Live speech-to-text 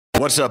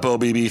What's up,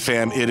 OBB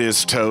fam? It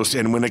is Toast.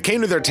 And when it came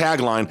to their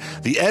tagline,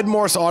 the Ed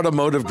Morse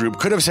Automotive Group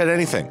could have said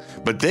anything,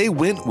 but they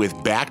went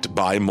with backed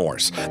by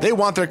Morse. They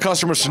want their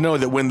customers to know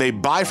that when they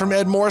buy from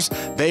Ed Morse,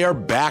 they are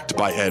backed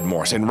by Ed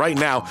Morse. And right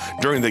now,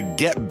 during the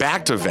Get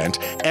Backed event,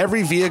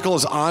 every vehicle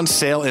is on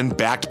sale and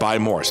backed by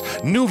Morse.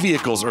 New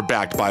vehicles are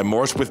backed by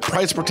Morse with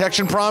price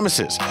protection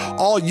promises.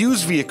 All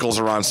used vehicles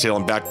are on sale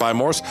and backed by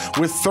Morse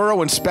with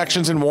thorough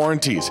inspections and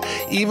warranties.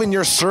 Even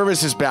your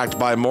service is backed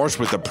by Morse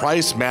with the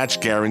price match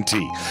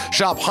guarantee.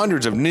 Shop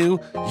hundreds of new,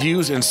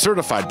 used, and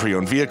certified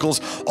pre-owned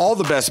vehicles, all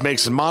the best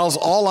makes and models,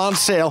 all on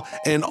sale,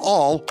 and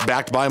all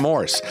backed by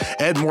Morse.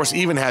 Ed Morse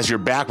even has your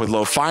back with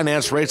low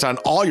finance rates on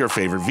all your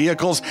favorite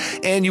vehicles,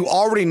 and you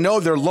already know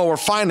their lower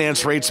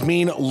finance rates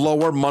mean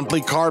lower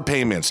monthly car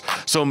payments.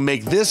 So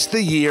make this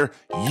the year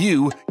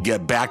you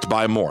get backed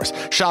by Morse.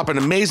 Shop an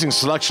amazing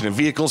selection of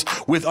vehicles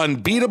with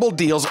unbeatable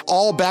deals,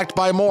 all backed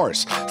by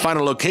Morse. Find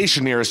a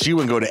location nearest you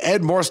and go to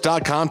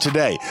edmorse.com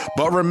today.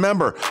 But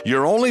remember,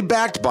 you're only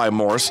backed by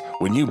Morse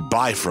when you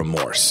buy from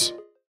Morse.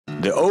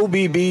 The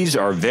OBBs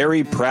are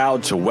very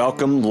proud to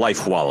welcome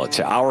LifeWallet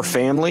to our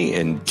family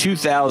in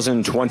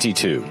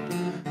 2022.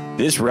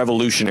 This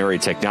revolutionary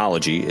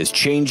technology is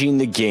changing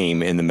the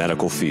game in the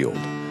medical field.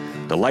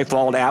 The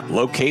LifeWallet app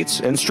locates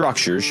and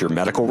structures your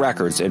medical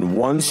records in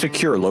one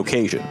secure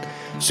location,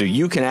 so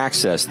you can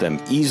access them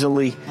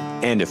easily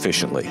and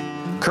efficiently.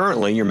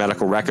 Currently, your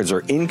medical records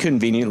are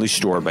inconveniently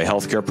stored by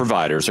healthcare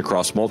providers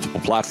across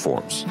multiple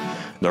platforms.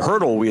 The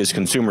hurdle we as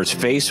consumers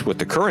face with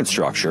the current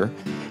structure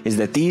is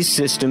that these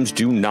systems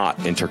do not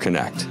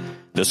interconnect.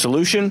 The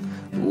solution?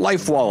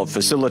 LifeWallet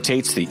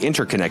facilitates the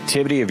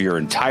interconnectivity of your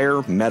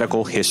entire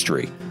medical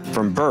history,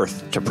 from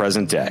birth to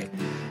present day.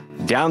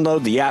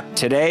 Download the app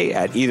today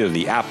at either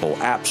the Apple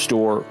App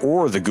Store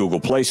or the Google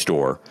Play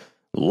Store.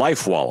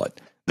 LifeWallet.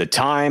 The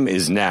time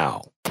is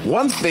now.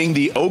 One thing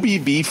the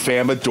OBB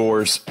fam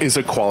adores is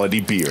a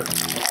quality beer.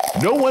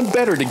 No one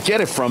better to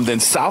get it from than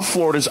South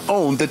Florida's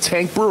own The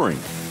Tank Brewing.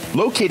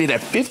 Located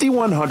at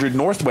 5100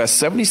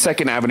 Northwest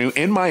 72nd Avenue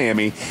in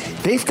Miami,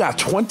 they've got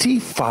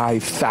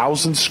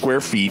 25,000 square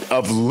feet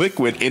of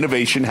liquid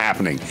innovation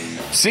happening,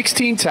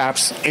 16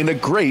 taps, and a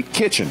great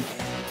kitchen.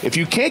 If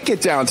you can't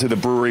get down to the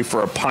brewery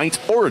for a pint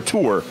or a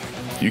tour,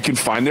 you can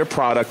find their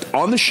product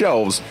on the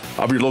shelves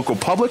of your local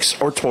Publix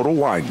or Total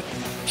Wine.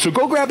 So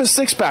go grab a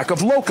six-pack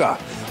of Loca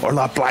or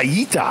La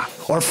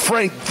Playita or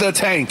Frank the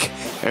Tank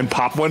and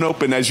pop one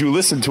open as you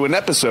listen to an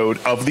episode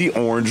of the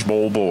Orange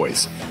Bowl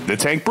Boys. The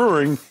Tank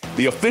Brewing,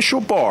 the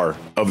official bar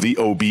of the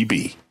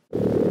OBB.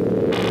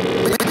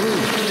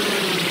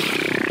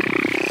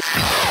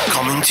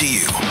 Coming to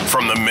you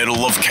from the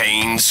middle of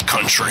Canes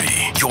country,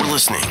 you're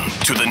listening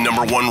to the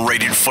 #1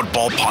 rated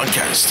football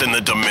podcast in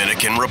the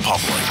Dominican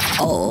Republic.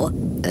 Oh,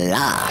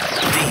 la.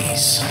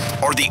 These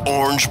are the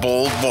Orange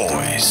Bowl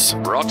Boys.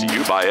 Brought to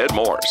you by Ed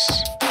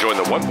Morse. Join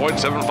the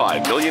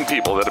 1.75 million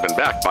people that have been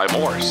backed by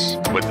Morse.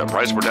 With the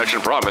price protection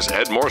promise,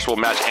 Ed Morse will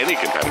match any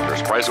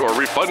competitor's price or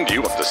refund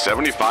you up to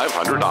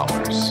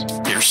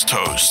 $7,500. Here's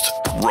Toast,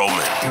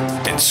 Roman,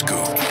 and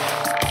Scoop.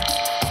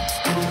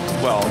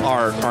 Well,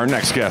 our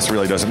next guest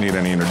really doesn't need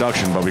any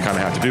introduction, but we kind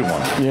of have to do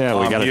one. Yeah,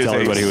 we got to tell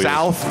everybody who he is.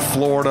 South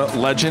Florida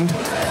legend.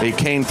 He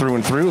came through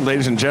and through.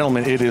 Ladies and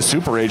gentlemen, it is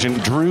super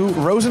agent Drew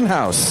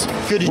Rosenhaus.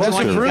 Good to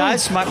join you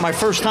guys. My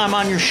first time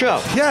on your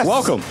show. Yes.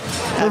 Welcome.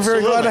 We're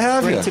very glad to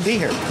have you. Great to be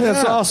here. Yeah,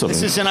 that's awesome.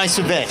 This is a nice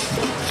event.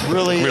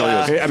 Really is.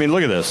 I mean,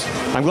 look at this.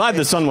 I'm glad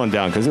the sun went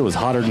down because it was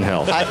hotter than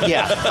hell.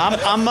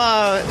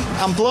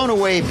 I'm blown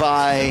away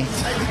by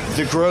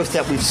the growth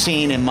that we've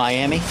seen in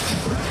Miami.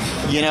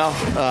 You know,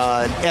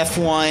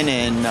 F1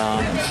 and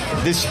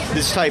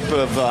this type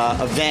of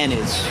event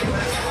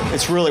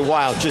it's really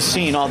wild. Just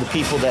seeing all the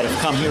people that have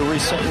come here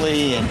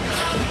recently and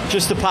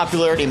just the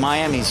popularity in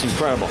Miami is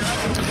incredible.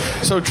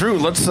 So, Drew,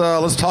 let's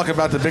talk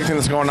about the big thing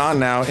that's going on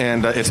now,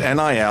 and it's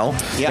NIL.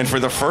 Yep. And for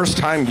the first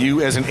time,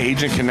 you as an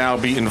agent can now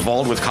be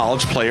involved with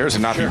college players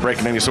and not be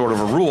breaking any sort of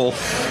a rule.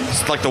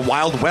 It's like the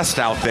Wild West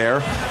out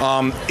there.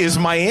 Is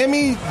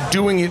Miami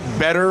doing it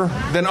better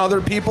than other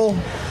people?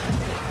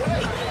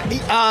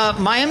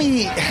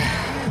 Miami,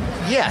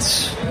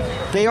 yes,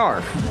 they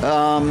are.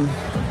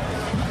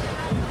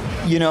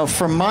 You know,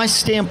 from my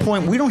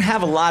standpoint, we don't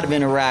have a lot of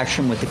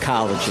interaction with the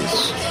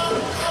colleges.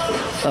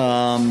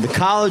 The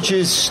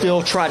colleges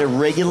still try to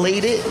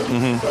regulate it,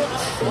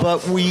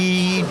 but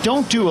we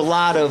don't do a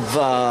lot of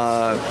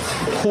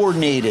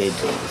coordinated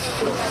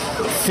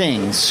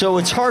things. So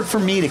it's hard for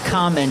me to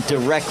comment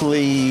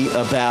directly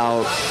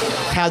about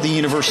how the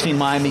University of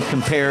Miami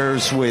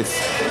compares with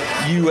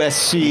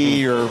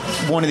USC or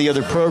one of the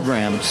other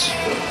programs.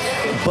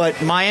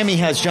 But Miami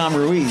has John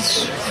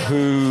Ruiz,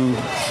 who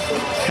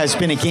has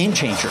been a game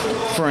changer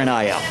for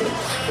NIL.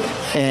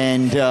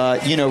 And,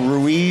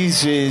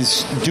 Ruiz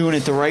is doing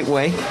it the right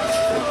way.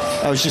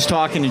 I was just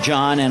talking to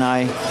John, and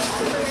I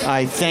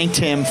thanked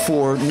him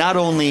for not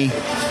only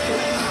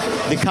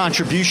the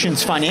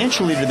contributions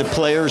financially to the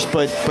players,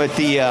 but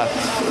the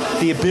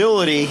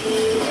ability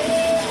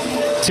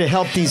to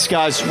help these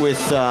guys with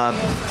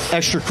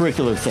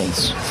extracurricular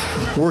things,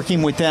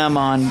 working with them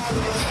on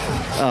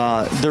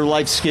their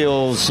life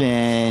skills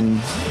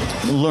and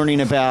learning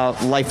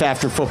about life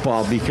after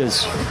football,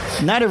 because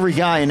not every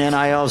guy in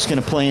NIL is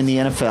going to play in the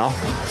NFL,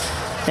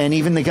 and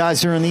even the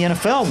guys that are in the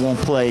NFL won't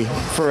play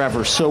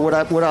forever. So what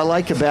I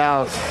like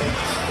about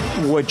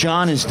what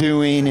John is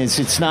doing is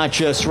it's not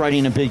just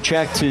writing a big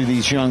check to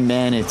these young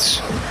men, it's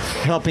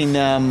helping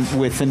them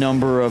with a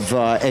number of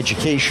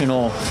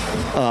educational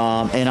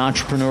and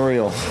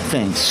entrepreneurial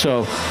things.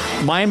 So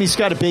Miami's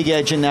got a big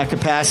edge in that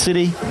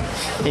capacity.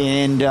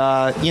 And,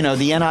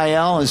 the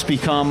NIL has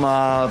become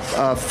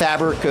a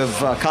fabric of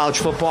college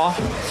football.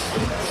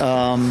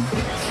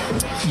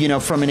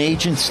 From an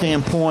agent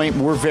standpoint,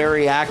 we're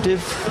very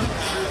active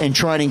in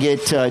trying to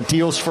get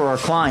deals for our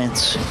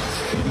clients.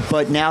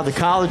 But now the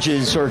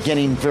colleges are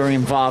getting very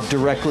involved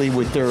directly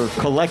with their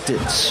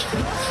collectives,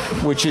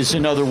 which is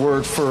another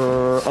word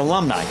for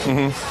alumni.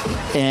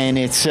 Mm-hmm. And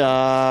it's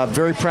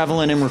very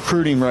prevalent in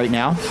recruiting right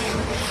now,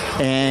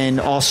 and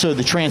also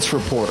the transfer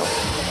portal.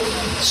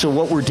 So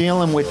what we're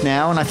dealing with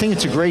now, and I think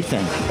it's a great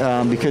thing,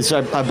 because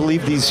I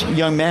believe these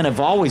young men have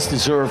always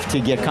deserved to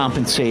get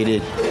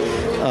compensated.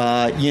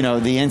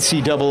 The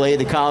NCAA,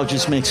 the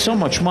colleges make so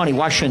much money.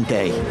 Why shouldn't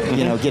they,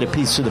 get a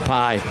piece of the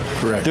pie?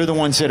 Correct. They're the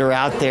ones that are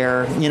out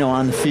there,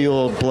 on the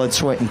field, blood,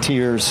 sweat, and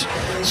tears.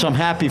 So I'm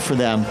happy for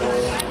them.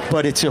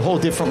 But it's a whole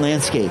different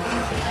landscape.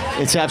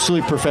 It's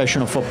absolutely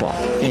professional football.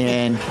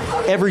 And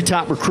every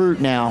top recruit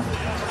now,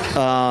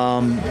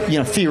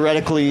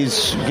 theoretically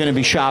is going to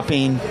be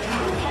shopping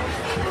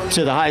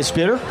to the highest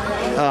bidder.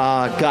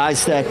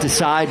 Guys that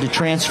decide to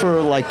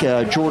transfer, like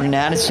Jordan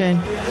Addison,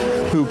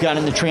 who got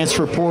in the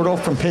transfer portal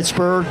from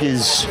Pittsburgh,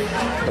 is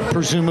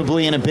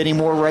presumably in a bidding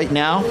war right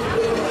now.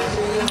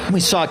 We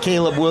saw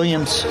Caleb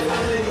Williams,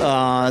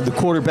 the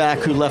quarterback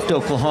who left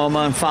Oklahoma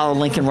and followed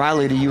Lincoln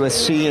Riley to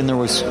USC, and there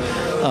was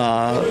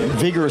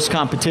vigorous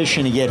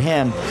competition to get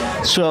him.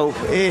 So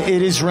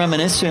it is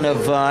reminiscent of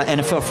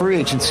NFL free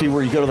agency,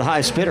 where you go to the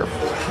highest bidder.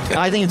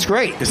 I think it's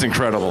great. It's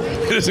incredible.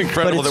 It is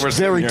incredible. But it's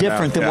very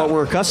different than what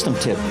we're accustomed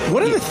to.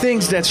 One of the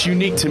things that's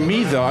unique to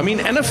me, though,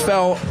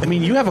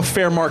 NFL, you have a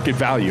fair market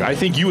value. I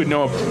think you would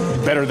know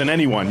better than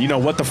anyone,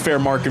 what the fair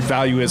market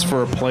value is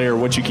for a player,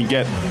 what you can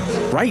get.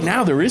 Right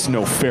now, there is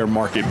no fair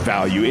market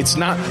value. It's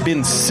not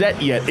been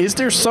set yet. Is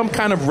there some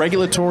kind of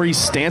regulatory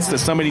stance that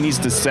somebody needs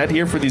to set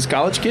here for these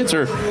college kids?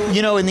 Or in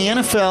the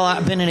NFL,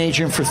 I've been an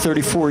agent for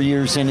 34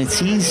 years, and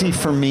it's easy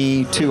for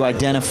me to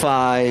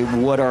identify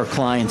what our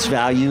client's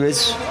value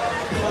is,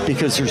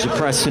 because there's a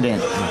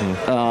precedent.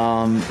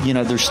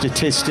 Mm-hmm. There's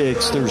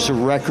statistics, there's a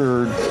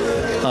record,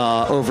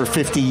 over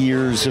 50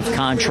 years of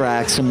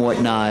contracts and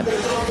whatnot.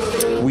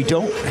 We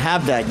don't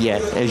have that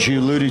yet, as you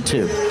alluded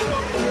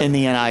to, in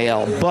the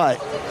NIL, but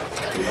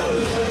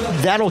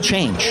that'll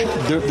change.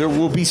 There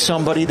will be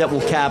somebody that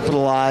will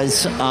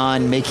capitalize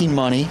on making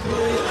money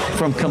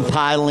from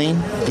compiling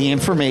the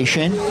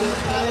information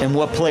and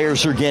what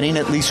players are getting,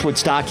 at least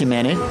what's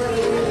documented.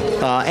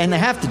 And they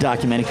have to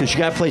document it, because you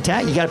got to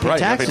pay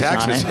taxes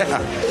on it.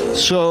 Yeah.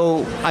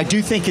 So I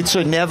do think it's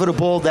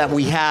inevitable that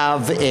we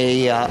have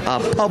a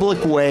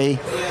public way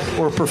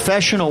or a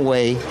professional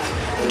way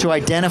to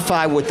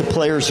identify what the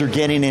players are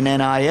getting in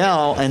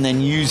NIL, and then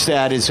use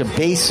that as a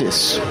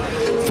basis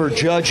for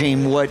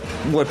judging what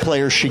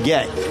players should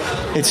get.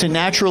 It's a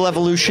natural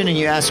evolution, and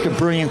you ask a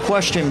brilliant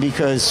question,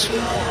 because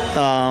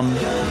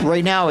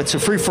right now it's a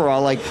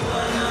free-for-all. Like,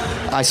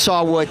 I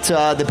saw what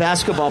the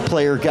basketball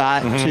player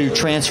got to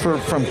transfer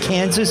from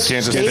Kansas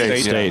State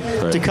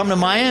to come to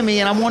Miami,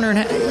 and I'm wondering,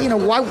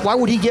 why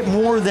would he get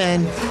more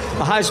than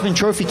a Heisman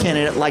Trophy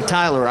candidate like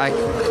Tyler?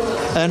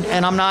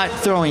 And I'm not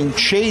throwing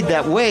shade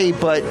that way,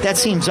 but that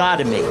seems odd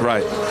to me.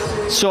 Right.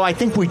 So I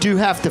think we do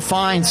have to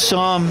find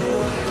some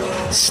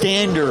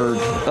standard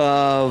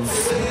of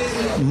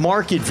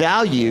market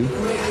value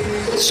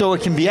so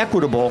it can be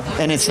equitable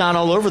and it's not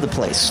all over the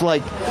place.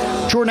 Like,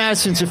 Jordan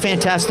Addison's a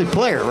fantastic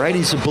player, right?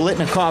 He's a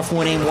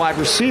Biletnikoff-winning wide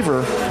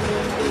receiver.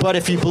 But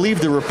if you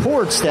believe the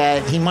reports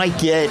that he might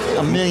get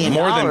 $1 million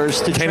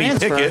to Kenny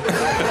transfer, Pickett.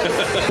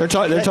 They're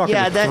talking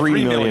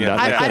 $3 million.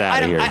 Get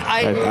out of here.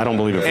 I don't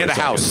believe it. And a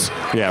house.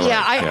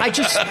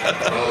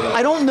 I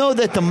don't know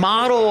that the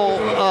model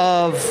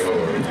of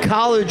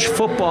college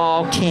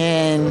football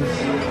can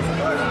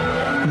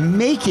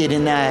make it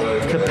in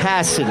that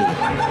capacity.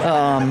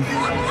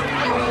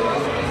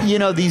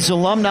 These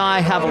alumni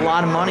have a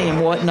lot of money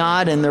and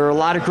whatnot, and there are a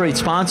lot of great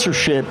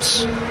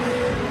sponsorships.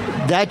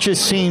 That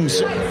just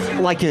seems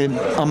like a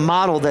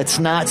model that's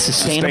not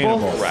sustainable.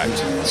 Right.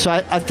 So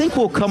I think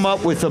we'll come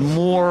up with a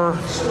more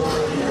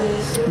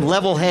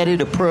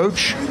level-headed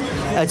approach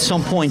at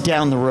some point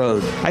down the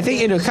road. I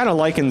think it kind of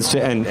likens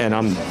to, and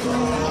I'm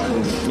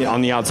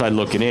on the outside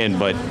looking in,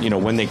 but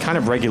when they kind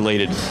of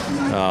regulated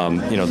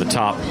the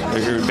top,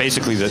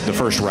 basically the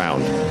first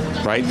round,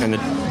 right? And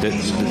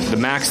the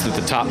max that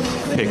the top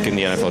pick in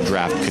the NFL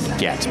draft could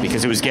get,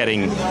 because it was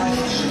getting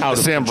out of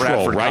Sam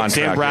control, Bradford right? contract,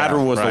 Sam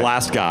Bradford was the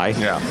last guy,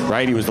 Yeah.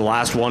 right? He was the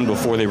last one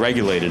before they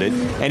regulated it,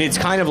 and it's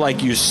kind of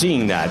like you're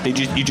seeing that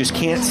you just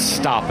can't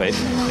stop it,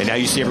 and now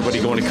you see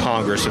everybody going to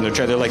Congress, and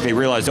they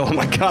realize, oh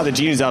my God, the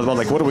genie's out of the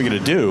bottle. Like, what are we going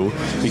to do?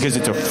 Because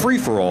it's a free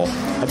for all.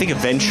 I think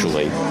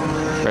eventually,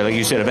 right, like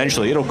you said,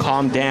 eventually it'll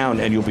calm down,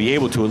 and you'll be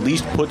able to at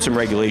least put some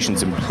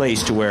regulations in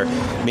place to where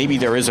maybe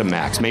there is a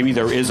max, maybe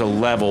there is a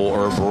level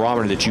or a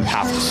barometer that you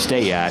have to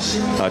stay at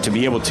to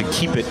be able to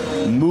keep it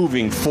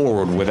moving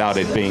forward without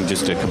it being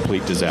just a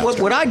complete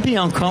disaster. What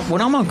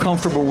I'm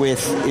uncomfortable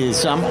with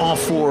is I'm all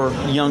for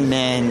young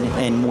men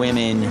and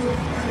women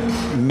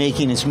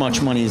making as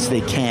much money as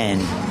they can,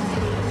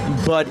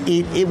 but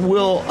it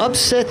will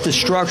upset the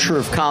structure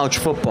of college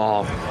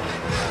football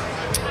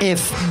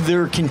if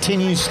there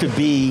continues to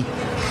be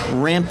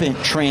rampant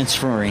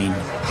transferring.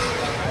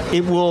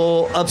 It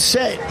will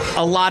upset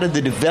a lot of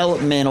the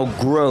developmental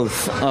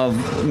growth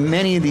of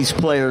many of these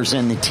players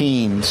and the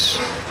teams.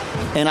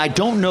 And I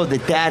don't know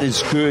that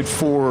is good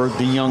for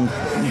the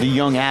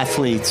young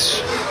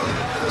athletes.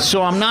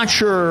 So I'm not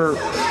sure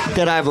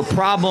that I have a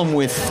problem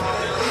with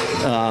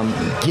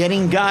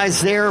getting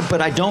guys there,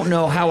 but I don't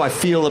know how I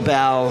feel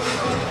about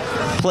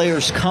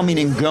players coming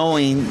and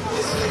going.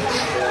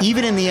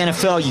 Even in the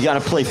NFL, you got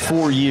to play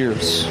 4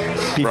 years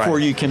before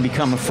you can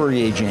become a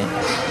free agent.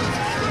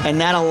 And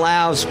that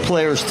allows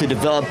players to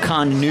develop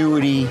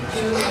continuity,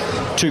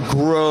 to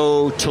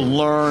grow, to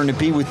learn, to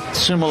be with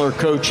similar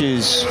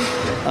coaches.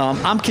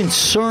 I'm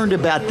concerned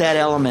about that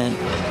element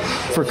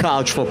for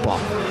college football.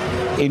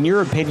 In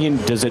your opinion,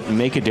 does it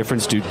make a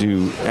difference? Do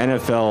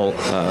NFL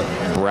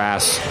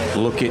brass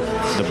look at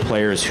the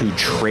players who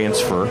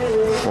transfer,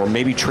 or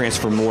maybe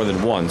transfer more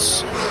than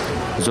once?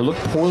 Does it look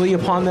poorly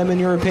upon them, in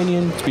your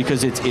opinion? It's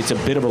because it's a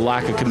bit of a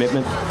lack of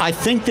commitment? I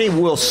think they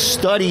will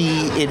study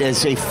it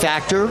as a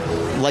factor,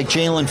 like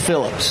Jalen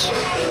Phillips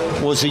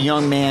was a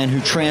young man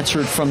who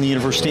transferred from the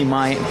University of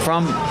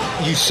from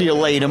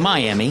UCLA to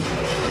Miami.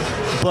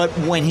 But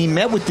when he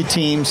met with the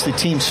teams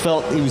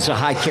felt he was a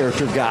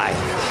high-character guy.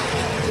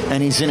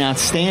 And he's an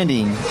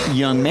outstanding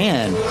young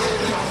man.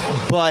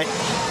 But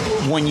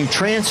when you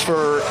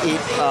transfer,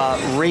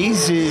 it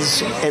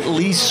raises at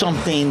least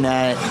something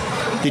that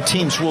the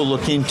teams will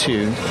look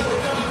into,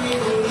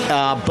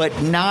 but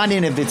not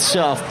in of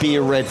itself be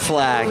a red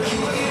flag.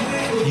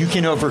 You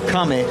can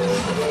overcome it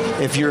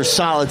if you're a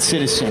solid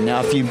citizen.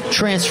 Now, if you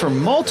transfer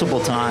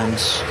multiple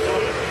times,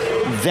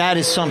 that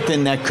is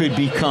something that could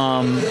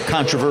become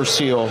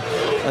controversial.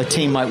 A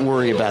team might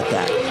worry about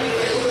that.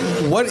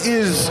 What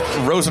is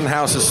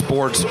Rosenhaus's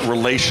sports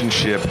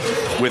relationship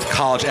with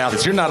college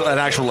athletes? You're not an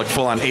actual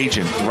full-on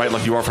agent, right,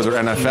 like you are for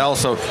their NFL.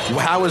 So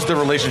how is the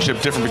relationship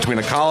different between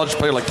a college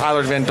player like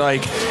Tyler Van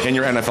Dyke and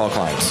your NFL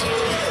clients?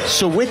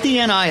 So with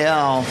the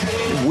NIL,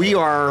 we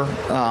are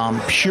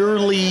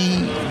purely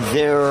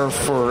there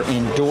for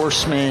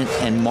endorsement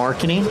and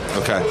marketing.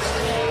 Okay.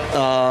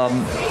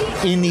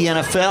 In the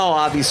NFL,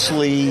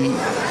 obviously,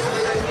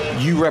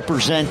 you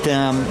represent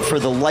them for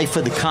the life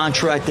of the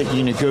contract that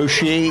you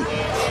negotiate,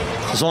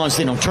 as long as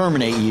they don't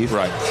terminate you.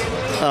 Right.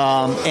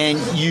 And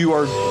you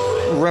are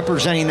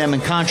representing them in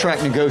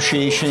contract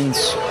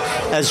negotiations,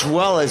 as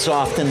well as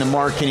often the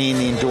marketing,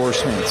 the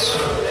endorsements.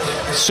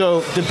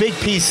 So the big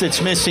piece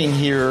that's missing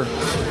here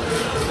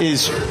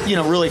is,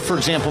 really, for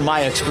example,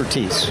 my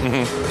expertise.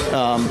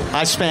 Mm-hmm.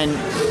 I spend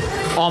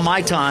all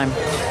my time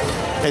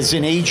as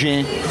an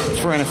agent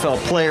for NFL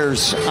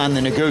players on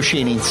the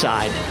negotiating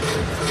side.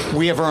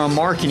 We have our own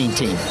marketing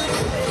team,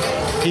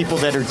 people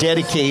that are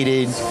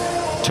dedicated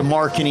to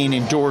marketing,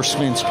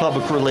 endorsements,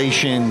 public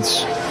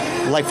relations,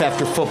 life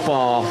after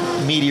football,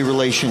 media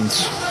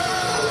relations.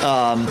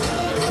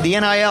 The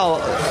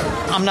NIL,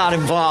 I'm not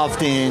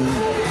involved in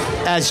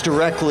as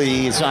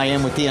directly as I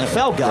am with the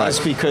NFL guys,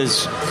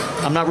 because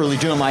I'm not really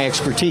doing my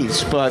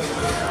expertise. But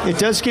it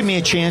does give me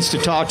a chance to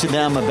talk to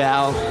them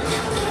about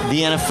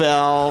the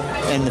NFL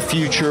and the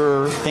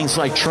future, things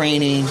like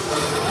training,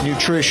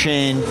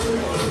 nutrition,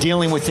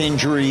 dealing with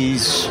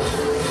injuries.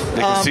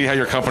 They can see how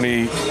your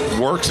company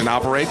works and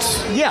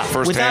operates. Yeah,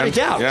 firsthand. Without a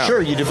doubt. Yeah.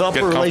 Sure, you develop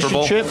a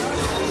relationship.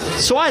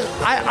 So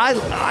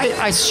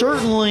I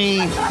certainly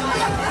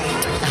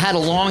had a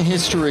long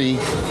history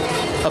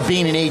of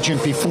being an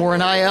agent before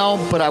NIL,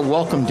 but I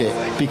welcomed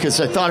it because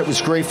I thought it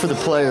was great for the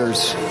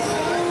players.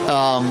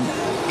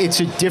 It's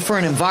a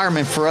different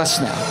environment for us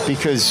now,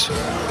 because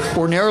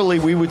ordinarily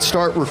we would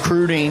start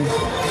recruiting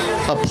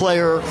a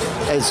player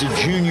as a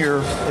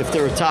junior if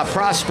they're a top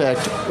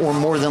prospect, or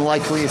more than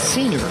likely a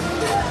senior.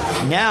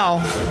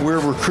 Now we're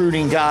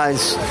recruiting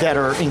guys that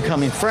are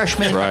incoming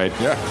freshmen. Right.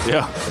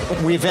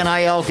 Yeah. We have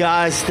NIL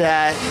guys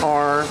that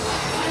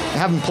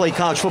haven't played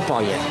college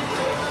football yet.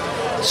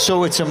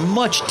 So it's a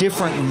much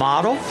different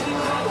model,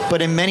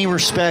 but in many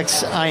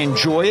respects I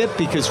enjoy it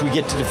because we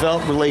get to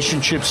develop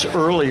relationships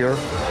earlier.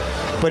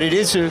 But it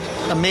is an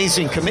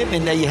amazing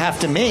commitment that you have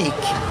to make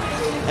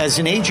as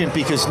an agent,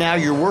 because now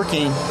you're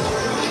working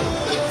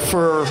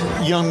for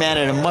young men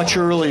at a much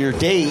earlier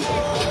date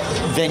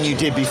than you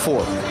did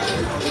before.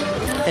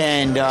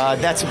 And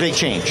that's a big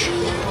change.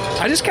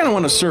 I just kind of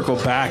want to circle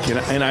back,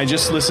 and I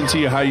just listened to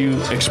you how you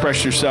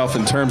express yourself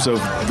in terms of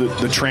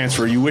the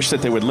transfer. You wish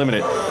that they would limit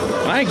it.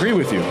 And I agree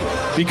with you,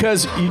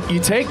 because you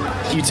take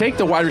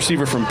the wide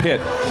receiver from Pitt.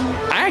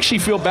 I actually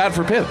feel bad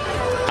for Pitt.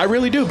 I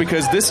really do,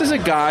 because this is a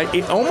guy,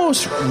 it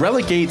almost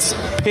relegates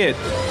Pitt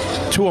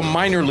to a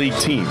minor league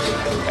team.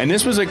 And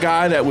this was a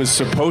guy that was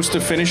supposed to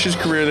finish his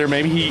career there.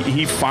 Maybe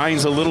he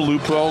finds a little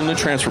loophole in the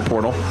transfer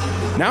portal.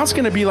 Now it's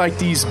going to be like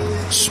these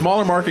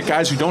smaller market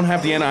guys who don't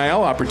have the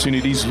NIL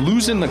opportunities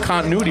losing the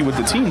continuity with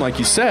the team, like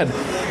you said,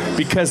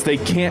 because they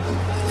can't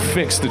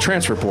fix the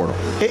transfer portal.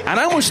 And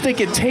I almost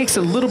think it takes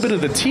a little bit of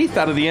the teeth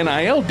out of the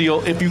NIL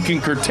deal if you can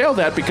curtail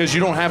that, because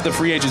you don't have the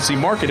free agency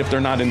market if they're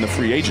not in the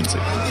free agency.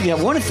 Yeah,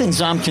 one of the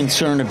things I'm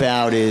concerned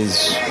about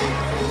is,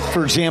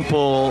 for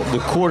example, the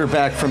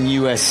quarterback from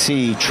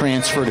USC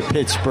transferred to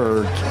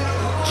Pittsburgh,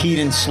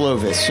 Keaton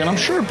Slovis. And I'm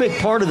sure a big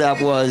part of that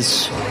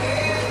was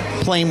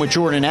playing with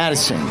Jordan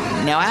Addison.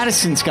 Now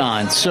Addison's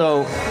gone.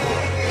 So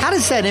how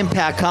does that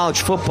impact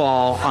college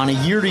football on a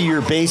year-to-year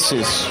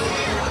basis?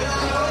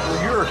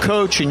 Where you're a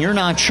coach and you're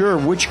not sure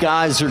which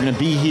guys are going to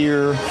be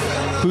here,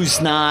 who's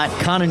not,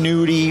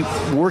 continuity,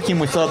 working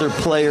with other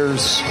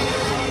players.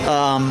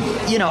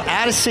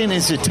 Addison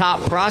is a top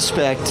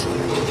prospect.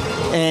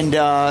 And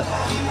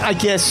I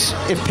guess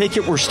if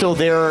Pickett were still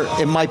there,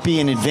 it might be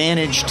an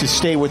advantage to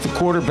stay with the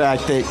quarterback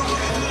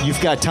that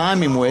you've got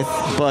timing with.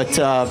 But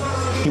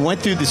he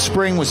went through the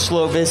spring with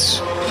Slovis,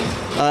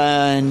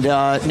 and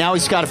now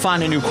he's got to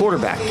find a new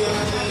quarterback.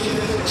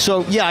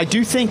 So, yeah, I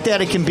do think that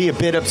it can be a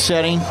bit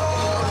upsetting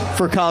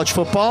for college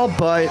football,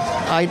 but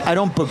I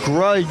don't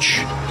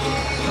begrudge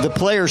the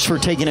players for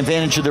taking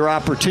advantage of their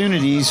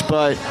opportunities,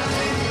 but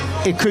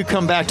it could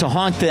come back to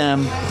haunt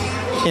them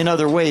in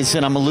other ways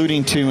that I'm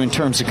alluding to in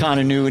terms of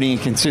continuity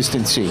and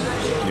consistency,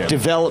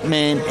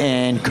 development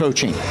and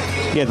coaching.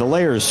 Yeah, the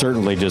layers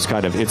certainly just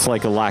kind of, it's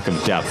like a lack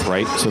of depth,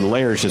 right? So the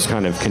layers just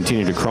kind of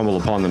continue to crumble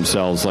upon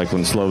themselves, like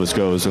when Slovis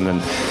goes and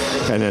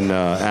then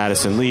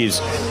Addison leaves.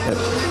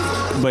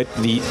 But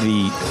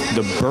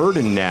the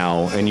burden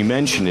now, and you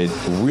mentioned it,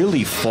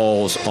 really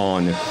falls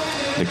on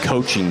the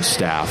coaching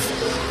staff.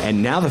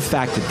 And now the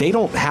fact that they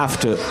don't have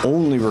to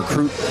only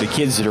recruit the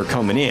kids that are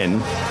coming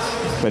in,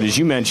 but as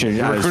you mentioned,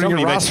 you're recruiting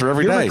your roster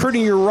every day. You're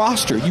recruiting your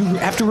roster. You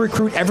have to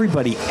recruit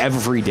everybody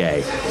every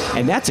day,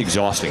 and that's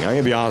exhausting. I'm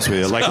gonna be honest with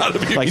you.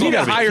 You need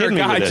to hire a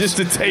guy just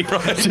to take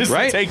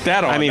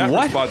that on. I mean,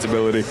 what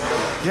responsibility?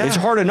 Yeah. It's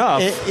hard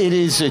enough. It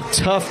is a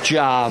tough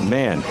job,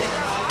 man,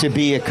 to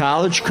be a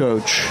college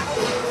coach.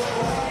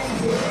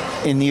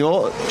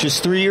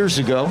 Just 3 years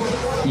ago,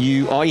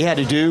 all you had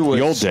to do was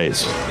the old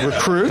days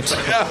recruit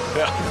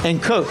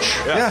and coach.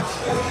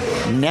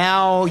 Yeah.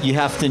 Now you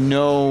have to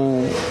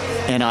know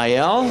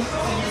NIL,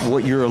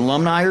 what your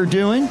alumni are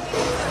doing,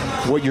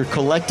 what your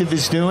collective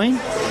is doing.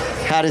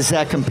 How does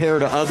that compare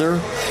to other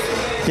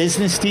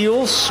business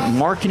deals,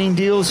 marketing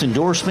deals,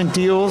 endorsement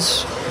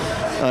deals?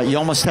 You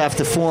almost have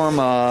to form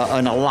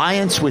an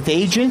alliance with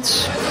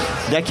agents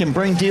that can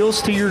bring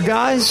deals to your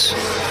guys.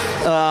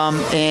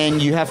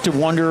 And you have to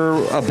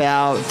wonder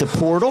about the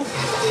portal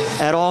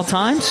at all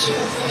times.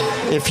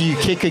 If you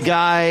kick a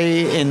guy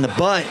in the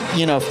butt,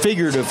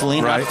 figuratively,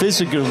 not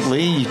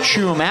physically, you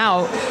chew him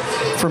out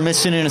for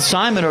missing an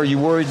assignment, are you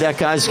worried that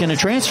guy's going to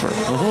transfer?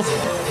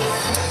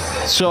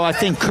 Mm-hmm. So I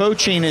think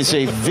coaching is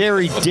a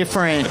very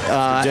different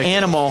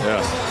animal,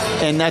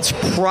 and that's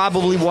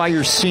probably why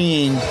you're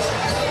seeing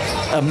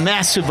a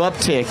massive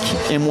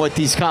uptick in what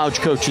these college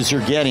coaches are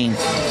getting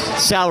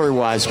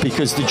salary-wise,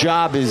 because the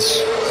job is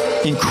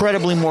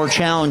incredibly more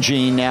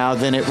challenging now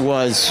than it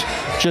was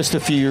just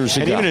a few years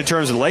ago. And even in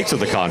terms of the length of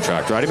the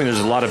contract, right? I mean, there's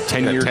a lot of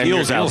 10-year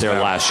deals out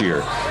there last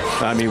year.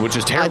 I mean, which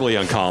is terribly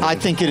uncommon. I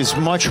think it is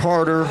much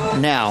harder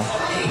now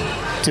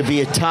to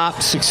be a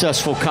top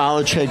successful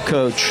college head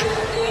coach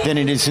than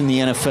it is in the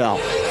NFL.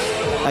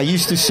 I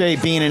used to say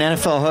being an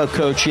NFL head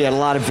coach, you had a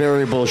lot of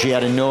variables. You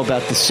had to know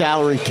about the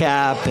salary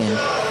cap and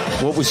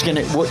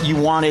what you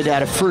wanted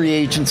out of free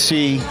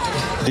agency,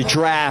 the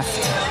draft.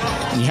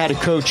 You had to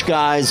coach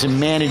guys and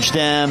manage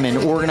them and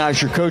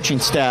organize your coaching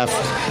staff.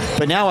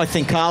 But now I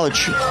think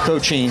college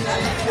coaching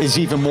is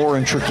even more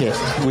intricate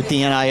with the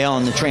NIL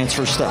and the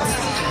transfer stuff.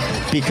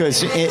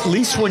 Because at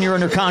least when you're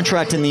under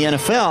contract in the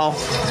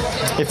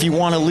NFL, if you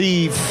want to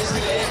leave,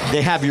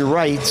 they have your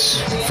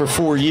rights for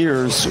 4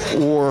 years,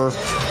 or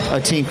a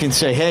team can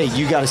say, hey,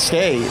 you got to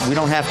stay. We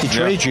don't have to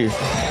trade you.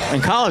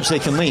 In college, they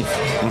can leave.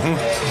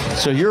 Mm-hmm.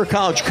 So you're a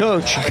college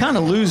coach, you kind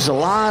of lose a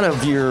lot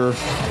of your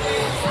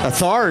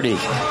authority.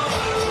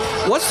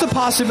 What's the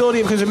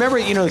possibility? Because remember,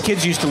 the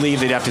kids used to leave,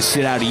 they'd have to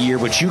sit out a year,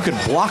 but you could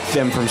block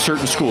them from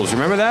certain schools.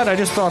 Remember that? I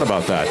just thought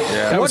about that.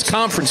 Yeah. That was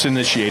conference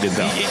initiated,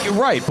 though.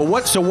 Right, but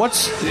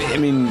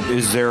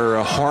is there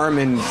a harm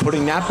in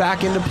putting that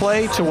back into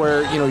play to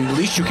where, at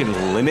least you can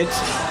limit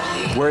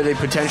where they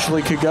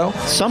potentially could go?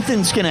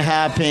 Something's going to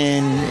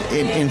happen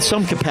in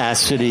some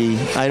capacity.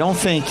 I don't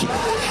think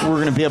we're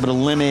going to be able to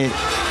limit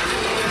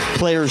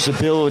players'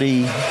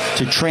 ability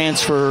to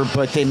transfer,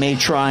 but they may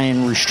try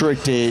and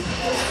restrict it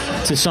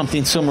to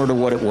something similar to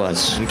what it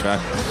was. Okay.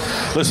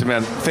 Listen,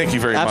 man, thank you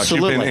very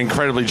Absolutely. much. You've been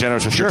incredibly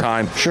generous with your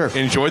time. Sure.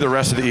 Enjoy the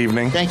rest of the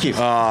evening. Thank you.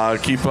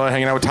 Keep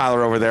hanging out with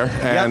Tyler over there.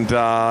 And,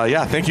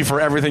 yeah, thank you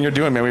for everything you're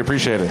doing, man. We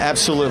appreciate it.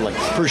 Absolutely.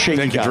 Appreciate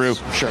Thank you, guys. Drew.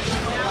 Sure.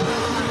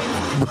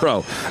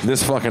 Bro,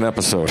 this fucking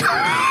episode.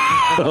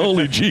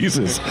 Holy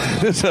Jesus.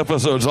 This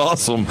episode's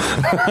awesome.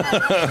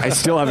 I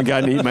still haven't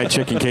gotten to eat my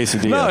chicken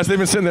quesadilla. No, they've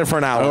been sitting there for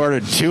an hour. I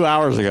ordered 2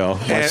 hours ago.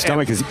 My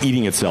stomach is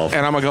eating itself.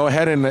 And I'm going to go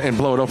ahead and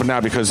blow it open now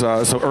because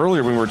so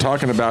earlier when we were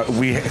talking about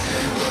we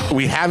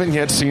haven't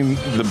yet seen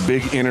the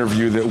big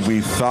interview that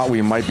we thought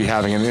we might be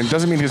having. And it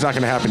doesn't mean it's not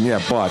going to happen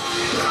yet, but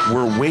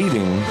we're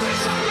waiting.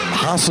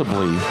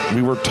 Possibly,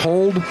 we were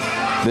told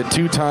that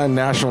two-time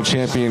national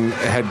champion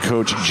head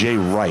coach Jay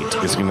Wright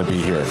is going to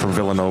be here from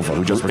Villanova,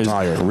 who just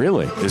retired.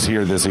 Really? Is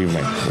here this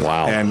evening.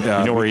 Wow. And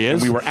you know where he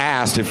is? We were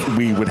asked if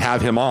we would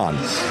have him on,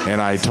 and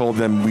I told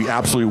them we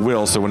absolutely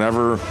will. So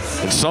whenever,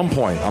 at some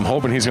point, I'm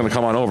hoping he's going to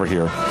come on over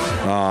here.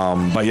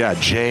 But yeah,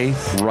 Jay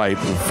Wright,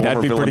 former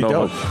That'd be pretty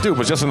Villanova. dope. Dude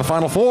was just in the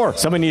Final Four.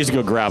 Somebody needs to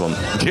go grab him.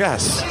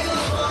 Yes.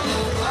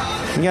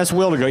 He has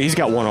Will to go. He's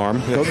got one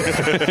arm. Go. All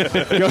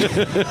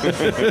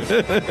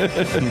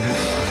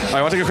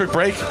right, want to take a quick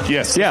break?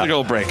 Yes. Yeah. Let's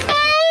go break.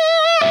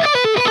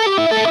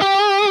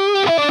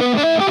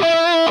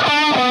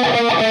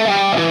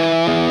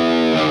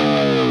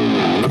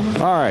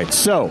 All right,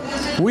 so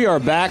we are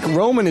back.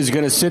 Roman is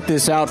going to sit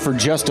this out for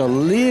just a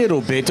little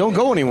bit. Don't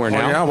go anywhere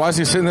now. Oh, yeah? Why is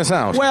he sitting this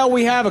out? Well,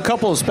 we have a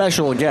couple of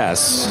special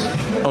guests.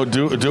 Oh,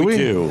 do we?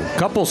 do. A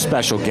couple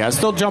special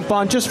guests. They'll jump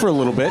on just for a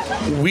little bit.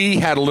 We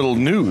had a little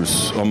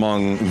news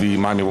among the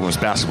Miami women's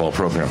basketball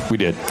program. We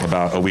did.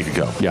 About a week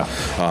ago. Yeah.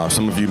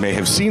 Some of you may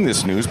have seen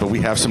this news, but we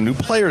have some new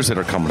players that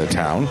are coming to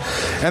town,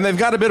 and they've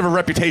got a bit of a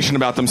reputation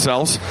about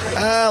themselves.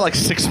 Like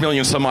 6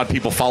 million some odd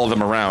people follow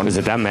them around. Is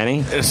it that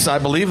many? I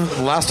believe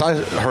last I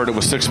heard it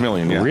was 6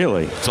 million. Yeah.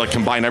 Really? So like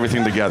combine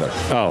everything together.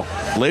 Oh.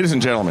 Ladies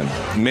and gentlemen,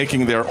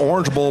 making their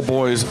Orange Bowl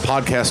Boys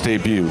podcast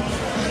debut,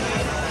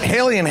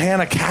 Haley and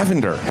Hannah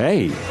Cavender.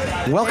 Hey.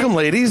 Welcome,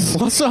 ladies.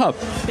 What's up?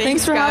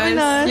 Thanks for having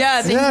us.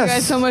 Yeah, thank you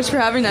guys so much for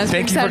having us.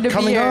 Thank you for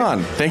coming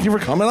on. Thank you for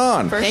coming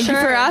on. Thank you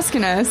for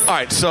asking us. All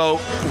right, so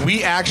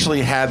we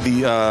actually had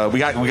the we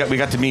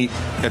got to meet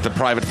at the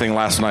private thing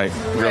last night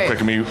real quick,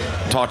 and we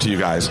talked to you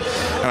guys.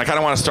 And I kind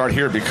of want to start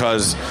here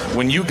because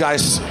when you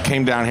guys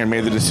came down here and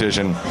made the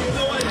decision,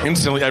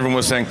 instantly everyone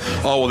was saying,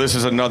 oh, well, this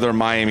is another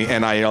Miami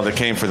NIL that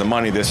came for the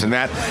money, this and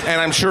that. And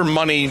I'm sure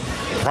money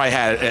probably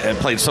had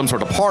played some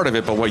sort of part of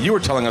it, but what you were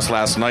telling us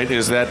last night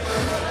is that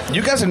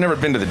you guys have never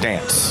been to the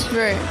dance.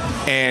 Right.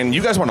 And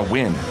you guys want to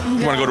win.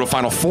 You want to go to a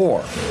Final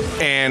Four.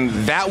 And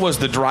that was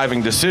the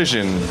driving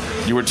decision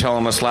you were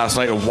telling us last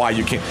night of why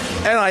you came.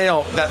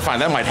 NIL,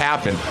 that might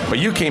happen, but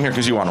you came here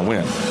because you want to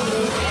win.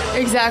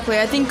 Exactly.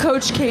 I think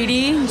Coach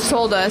Katie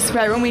sold us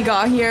right when we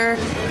got here.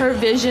 Her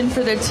vision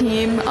for the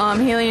team.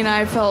 Haley and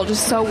I felt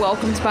just so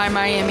welcomed by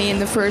Miami in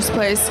the first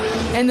place,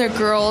 and the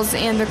girls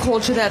and the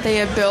culture that they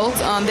have built.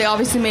 They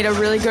obviously made a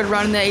really good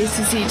run in the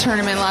ACC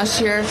tournament last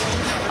year,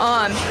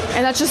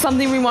 and that's just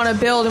something we want to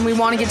build, and we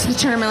want to get to the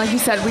tournament. Like you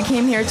said, we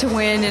came here to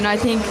win, and I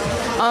think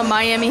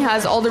Miami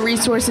has all the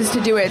resources to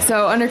do it.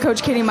 So under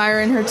Coach Katie Meyer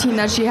and her team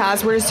that she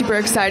has, we're just super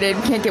excited.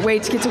 Can't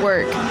wait to get to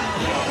work.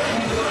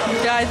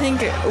 Yeah, I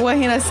think what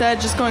Hannah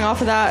said, just going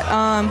off of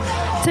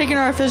that, taking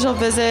our official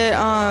visit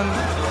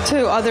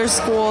to other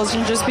schools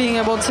and just being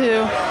able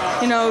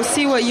to,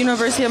 see what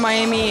University of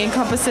Miami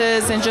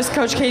encompasses, and just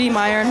Coach Katie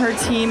Meyer and her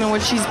team and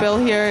what she's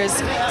built here is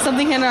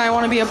something Hannah and I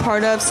want to be a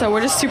part of. So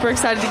we're just super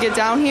excited to get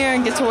down here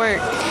and get to work.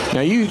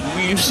 Now,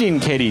 you've seen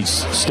Katie's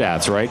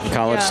stats, right?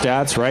 College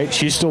stats, right?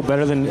 She's still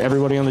better than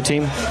everybody on the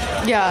team?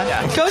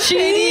 Yeah. Coach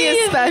Katie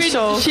is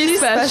special. She's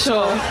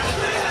special.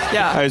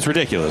 Yeah. It's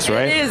ridiculous,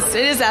 right? It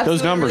is absolutely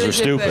Those numbers are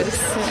stupid.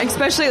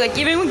 Especially,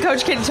 even when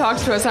Coach Katie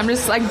talks to us, I'm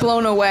just,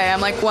 blown away. I'm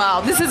like,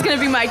 wow, this is going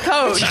to be my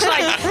coach.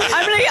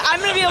 I'm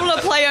going to be able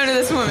to play under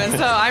this woman.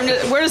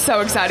 So we're just so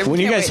excited. When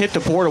you guys hit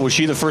the portal, was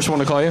she the first one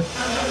to call you?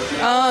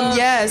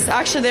 Yes.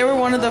 Actually, they were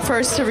one of the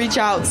first to reach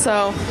out.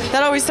 So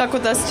that always stuck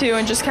with us, too,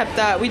 and we just kept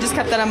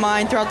that in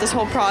mind throughout this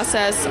whole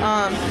process.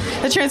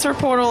 The transfer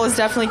portal is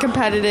definitely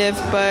competitive,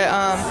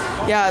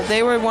 but,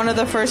 they were one of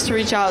the first to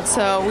reach out.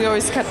 So we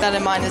always kept that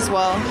in mind as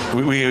well.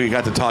 We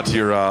got to talk to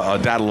your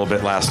dad a little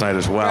bit last night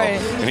as well,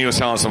 and he was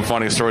telling some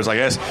funny stories. Like,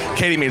 yes,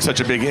 Katie made such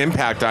a big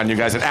impact on you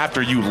guys that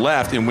after you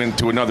left and went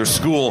to another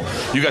school,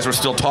 you guys were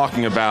still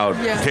talking about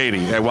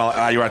Katie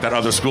while you were at that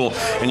other school.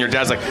 And your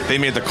dad's like, they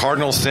made the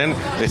cardinal sin.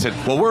 They said,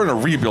 well, we're in a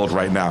rebuild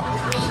right now.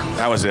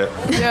 That was it.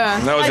 Yeah.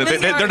 That was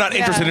it. They're not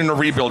interested in a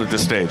rebuild at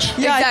this stage.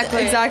 Yeah,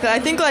 exactly. I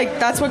think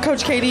that's what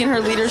Coach Katie and her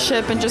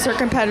leadership and just her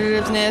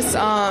competitiveness.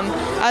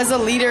 As a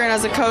leader and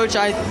as a coach,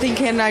 I think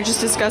Hannah and I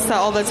just discuss that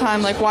all the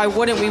time. Why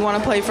wouldn't we want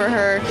to play for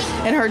her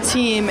and her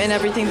team and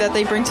everything that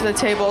they bring to the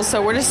table?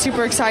 So we're just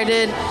super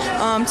excited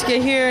to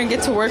get here and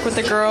get to work with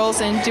the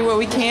girls and do what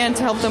we can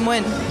to help them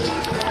win.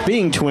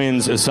 being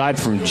twins, aside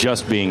from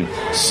just being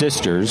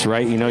sisters,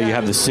 right? You know, you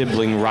have the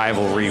sibling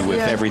rivalry with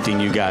everything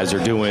you guys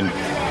are doing.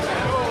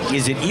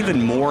 Is it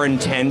even more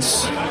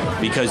intense?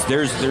 Because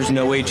there's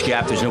no age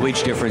gap, there's no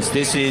age difference.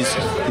 This is,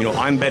 you know,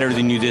 I'm better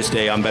than you this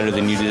day, I'm better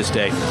than you this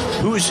day.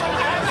 Who's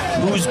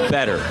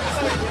better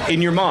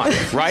in your mind,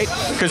 right?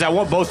 Because I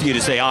want both of you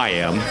to say I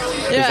am,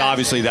 because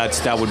obviously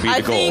that would be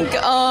the goal.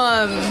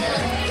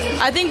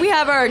 I think we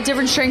have our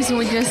different strengths and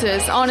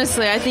weaknesses.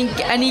 Honestly, I think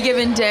any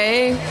given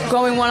day,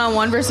 going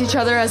one-on-one versus each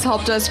other has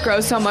helped us grow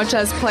so much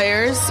as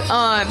players.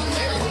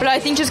 But I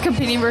think just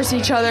competing versus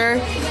each other,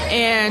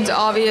 and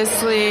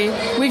obviously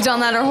we've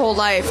done that our whole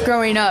life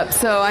growing up.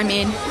 So, I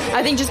mean,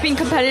 I think just being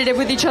competitive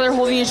with each other,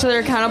 holding each other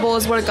accountable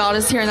is what got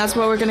us here, and that's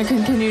what we're going to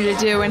continue to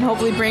do and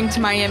hopefully bring to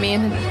Miami.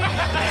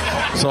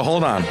 So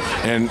hold on.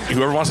 And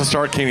whoever wants to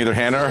start can, either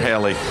Hannah or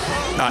Haley.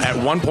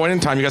 At one point in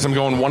time, you guys have been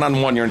going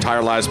one-on-one your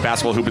entire lives,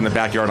 basketball hoop in the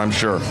backyard, I'm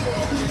sure.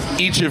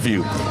 Each of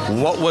you,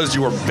 what was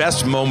your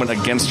best moment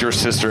against your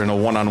sister in a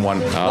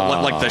one-on-one?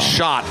 Like the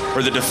shot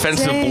or the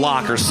defensive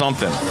block or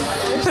something?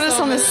 Put us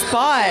on the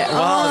spot.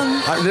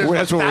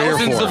 That's what we're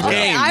here for. Of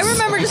games. I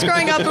remember just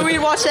growing up and we'd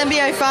watch the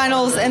NBA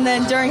Finals, and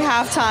then during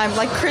halftime,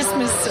 like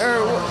Christmas, or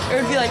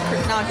it would be like,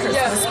 not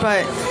Christmas,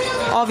 but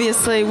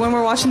obviously when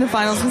we're watching the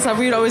finals and stuff,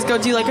 we'd always go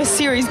do like a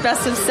series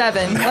best of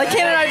 7. Like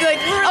Hannah and I'd be like,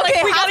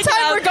 okay,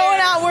 halftime, we're going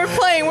out, we're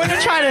playing, we're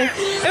gonna try to.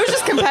 It was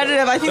just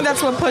competitive. I think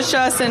that's what pushed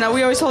us, and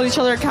we always hold each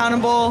other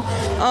accountable.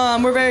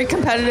 We're very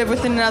competitive with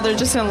one another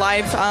just in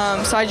life.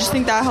 So I just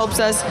think that helps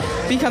us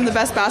become the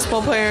best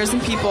basketball players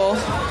and people.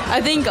 I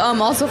think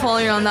also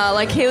following on that,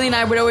 like Haley and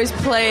I would always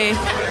play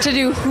to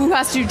do who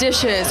has to do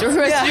dishes or who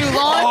has to do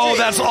laundry. Oh,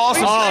 that's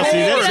awesome. Oh, see,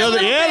 there's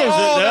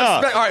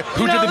all right,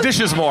 who did the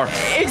dishes more?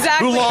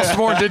 Exactly. Who lost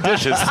more and did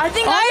dishes? I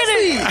think I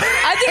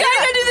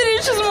gotta do the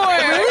dishes more.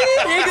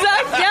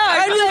 Exactly.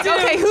 Yeah. I'd be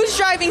like, okay, who's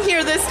driving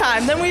here this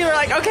time? Then we were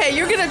like, okay,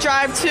 you're gonna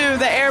drive to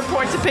the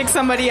airport to pick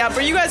somebody up,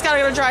 or you guys gotta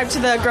go drive to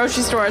the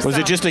grocery store. Was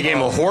it just a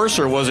game of horse,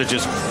 or was it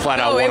just flat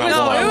out one-on-one?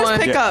 No, it was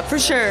pick up for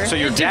sure. So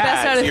your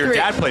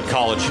dad played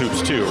college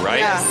hoops too, right?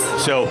 Yeah.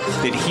 So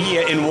did he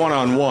in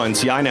one-on-one?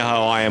 See, I know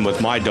how I am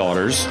with my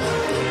daughters.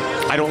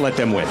 I don't let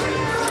them win.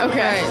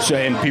 Okay. So,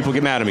 and people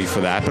get mad at me for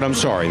that, but I'm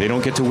sorry. They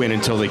don't get to win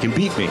until they can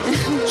beat me.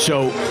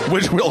 So,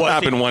 which will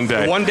happen one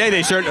day. One day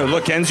they certainly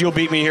look. Kenzie will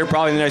beat me here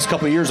probably in the next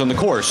couple of years on the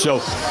course. So,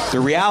 the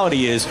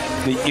reality is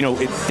that, you know,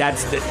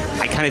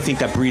 I kind of think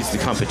that breeds the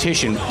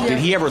competition. Yeah. Did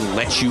he ever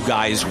let you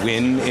guys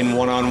win in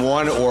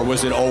one-on-one, or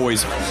was it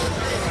always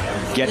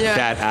get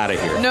that out of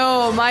here?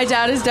 No, my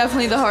dad is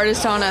definitely the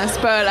hardest on us,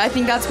 but I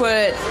think that's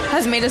what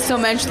has made us so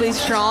mentally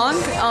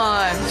strong.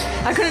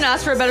 I couldn't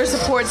ask for a better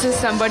support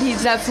system, but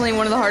he's definitely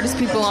one of the hardest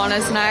people on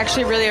us, and I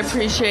actually really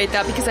appreciate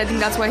that because I think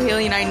that's what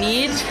Haley and I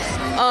need.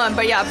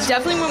 But yeah,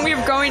 definitely when we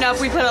were growing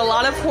up, we played a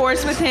lot of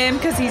horse with him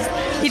because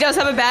he does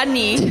have a bad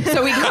knee,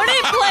 so we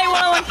couldn't play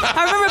one-on-one.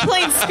 I remember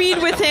playing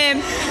speed with him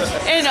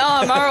in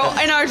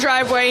our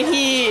driveway,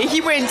 and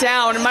he went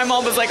down, and my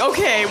mom was like,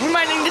 okay, we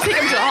might need to take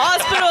him to the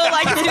hospital,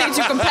 like he's getting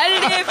too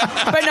competitive.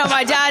 But no,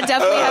 my dad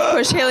definitely has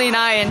pushed Haley and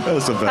I, and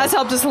has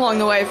helped us along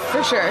the way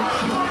for sure.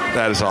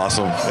 That is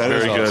awesome.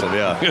 Very good.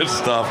 Yeah. Good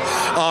stuff.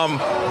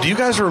 Do you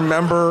guys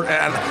remember?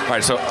 And all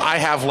right, so I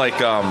have like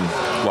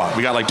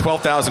we got like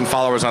 12,000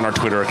 followers on our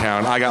Twitter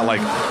account. I got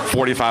like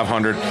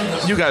 4,500.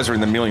 You guys are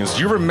in the millions.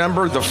 Do you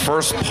remember the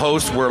first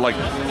post where like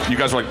you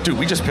guys were like, dude,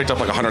 we just picked up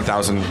like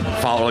 100,000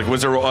 followers? Like,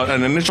 was there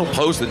an initial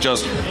post that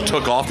just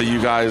took off that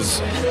you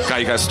guys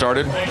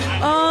started?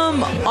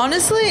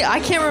 Honestly,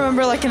 I can't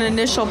remember like an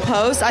initial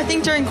post. I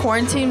think during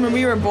quarantine when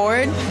we were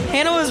bored,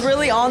 Hannah was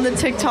really on the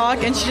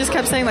TikTok, and she just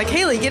kept saying like,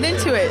 Haley, get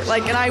into it.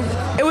 Like,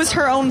 and it was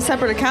her own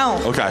separate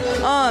account. Okay.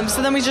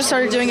 So then we just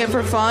started doing it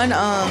for fun.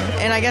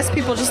 And I guess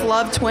people just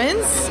love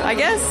twins. I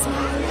guess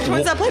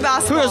twins that play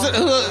basketball.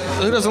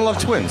 Who doesn't love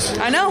twins?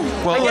 I know.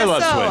 Well, I guess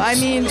love so. twins. I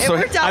mean, it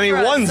worked out. I mean,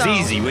 for one's us, so.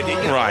 easy,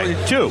 right?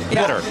 Two,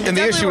 better. And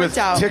the issue with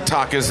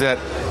TikTok is that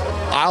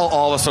I'll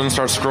all of a sudden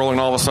start scrolling.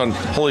 All of a sudden,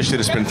 holy shit!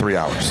 It's been 3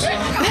 hours.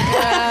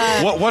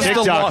 What's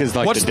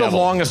the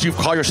longest you've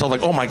called yourself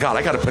like, oh my god,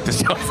 I got to put this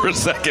down for a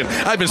second?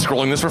 I've been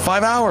scrolling this for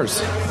 5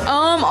 hours.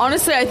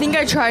 Honestly, I think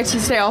I try to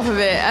stay off of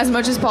it as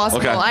much as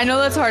possible. Okay. I know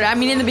that's hard. I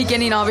mean, in the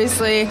beginning,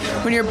 obviously,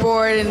 when you're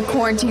bored and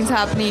quarantine's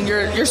happening,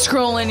 you're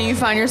scrolling and you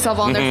find yourself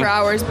on there for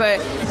hours. But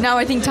now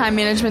I think time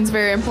management's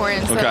very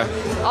important. So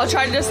I'll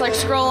try to just like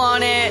scroll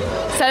on it,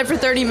 set it for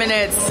 30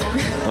 minutes,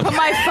 put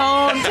my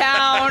phone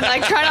down,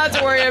 like try not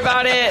to worry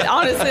about it.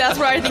 Honestly, that's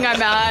where I think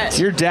I'm at.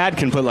 Your dad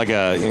can put like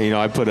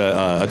I put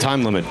a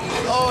time limit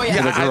for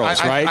the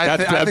girls, right?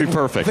 That'd be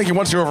perfect. I think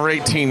once you're over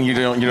 18, you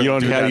don't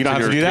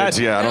have to do that.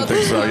 Yeah, I don't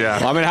think so. Yeah,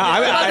 the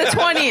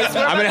 20s.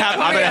 I'm gonna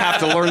have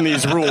to learn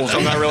these rules.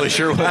 I'm not really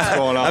sure what's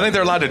going on. I think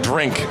they're allowed to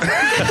drink.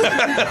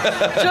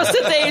 Just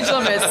at the age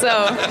limit.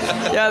 So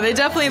yeah, they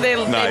definitely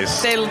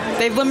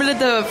they've limited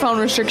the phone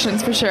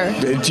restrictions for sure.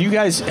 Do you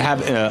guys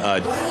have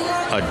a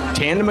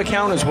tandem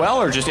account as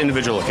well, or just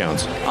individual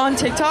accounts? On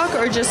TikTok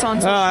or just on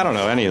I don't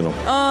know, any of them.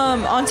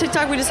 On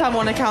TikTok, we just have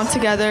one account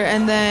together,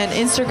 and then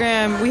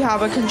Instagram, we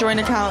have a conjoined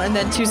account and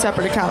then 2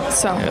 separate accounts.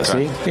 So Yeah,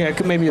 see? Yeah,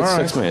 maybe it's All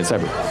right. 6 minutes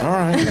separate. All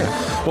right.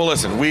 Well,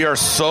 listen, we are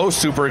so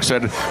super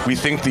excited. We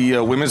think the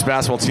women's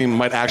basketball team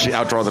might actually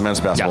outdraw the men's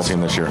basketball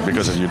team this year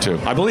because of you two.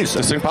 I believe so.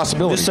 Distinct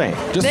possibility. Just saying.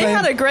 Just they saying.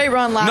 had a great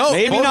run last No,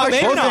 year. Maybe not,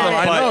 maybe both of them.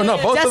 not. I know, no,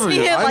 both of Destiny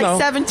them. hit I like know.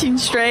 17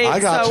 straight. I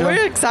got so you.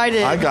 we're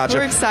excited. I got you.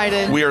 We're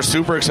excited. We are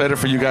super excited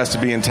for you guys to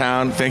be in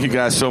town. Thank you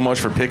guys so much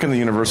for picking the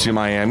University of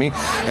Miami,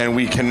 and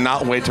we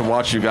cannot wait to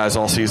watch you guys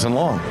all season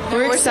long.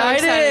 We're so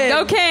excited.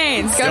 Go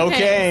Canes. Go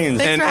Canes.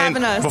 Thanks and for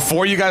having us.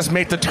 Before you guys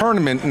make the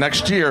tournament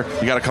next year,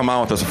 you got to come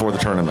on with us before the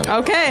tournament.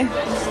 Okay.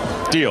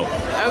 Deal.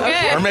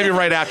 Okay. Or maybe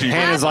right after you.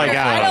 Hannah's like,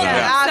 I don't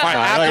know. Fine,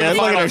 after the Look at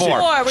Final her.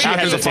 Four. She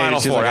After the Final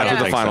She's Four. like, After I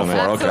the don't Final think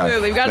so, Four. man. Okay.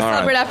 Absolutely. We've got to All right.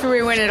 celebrate after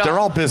we win it all. They're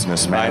all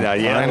business, man.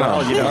 Yeah, I know.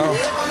 well, you know,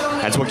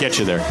 that's what gets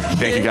you there.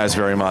 Thank you guys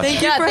very much.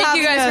 Thank you Yeah, for thank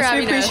having you guys for us.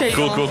 having We us. appreciate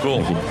Cool, you. cool,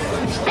 cool.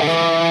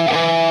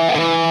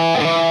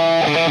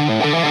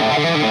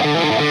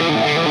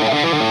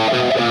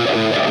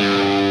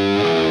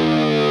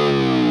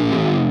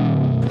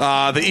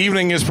 The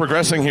evening is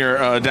progressing here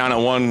down at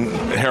 1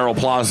 Harold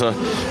Plaza,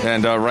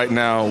 and right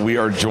now we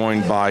are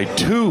joined by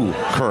 2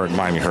 current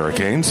Miami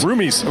Hurricanes.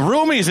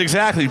 Roomies,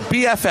 exactly.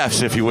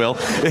 BFFs, if you will.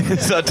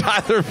 It's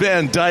Tyler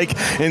Van Dyke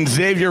and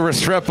Xavier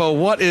Restrepo.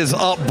 What is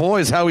up,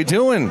 boys? How we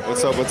doing?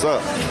 What's up? What's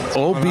up?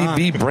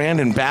 OBB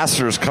brand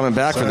ambassadors coming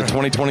back for the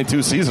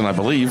 2022 season, I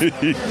believe.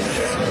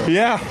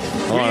 Yeah.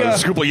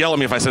 Scoop will yell at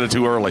me if I said it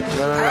too early.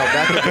 No.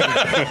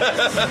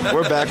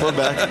 We're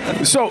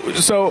back.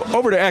 So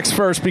over to X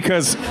first,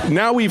 because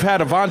now we've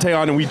had Avante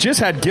on, and we just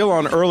had Gil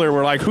on earlier.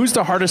 We're like, who's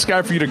the hardest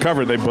guy for you to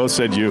cover? They both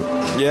said you.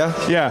 Yeah.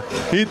 Yeah,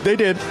 they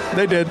did.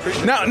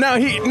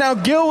 Now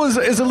Gil is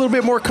a little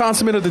bit more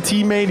consummate of the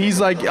teammate. He's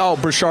like, oh,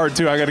 Brashard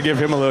too. I got to give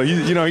him a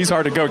little. He's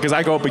hard to go because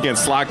I go up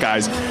against slot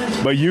guys,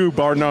 but you,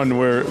 bar none,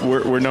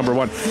 we're number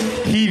one.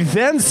 He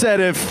then said,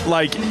 I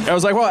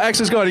was like, well, X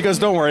is going. He goes,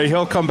 don't worry,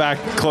 he'll come back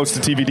close to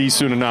TVD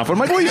soon enough. I'm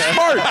like, well, he's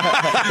smart.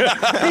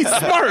 He's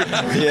smart.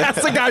 Yeah.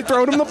 That's the guy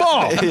throwing him the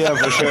ball. Yeah,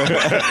 for sure.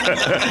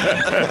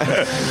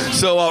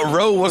 So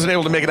Roe wasn't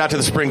able to make it out to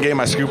the spring game.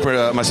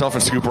 Myself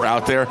and Scoop were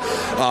out there.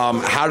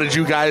 How did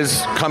you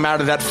guys come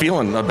out of that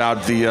feeling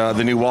about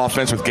the new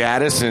offense with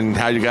Gaddis and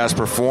how you guys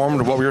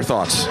performed? What were your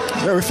thoughts?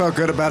 Yeah, we felt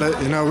good about it.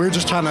 We were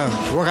just trying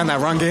to work on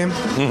that run game.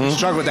 We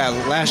struggled with that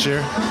last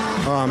year.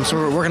 So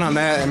we're working on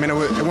that. It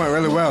went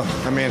really well.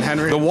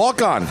 Henry. The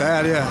walk-on.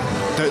 Thad, yeah.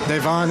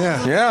 Devon,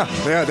 yeah.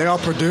 Yeah. They all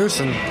produce,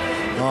 and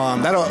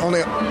that'll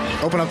only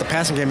open up the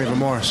passing game even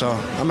more. So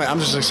I'm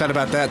just excited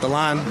about that. The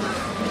line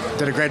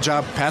did a great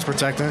job pass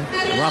protecting,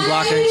 run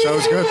blocking, so it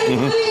was good.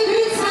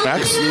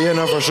 Max? Yeah,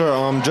 no, for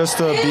sure. Just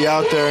to be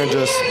out there and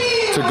just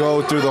to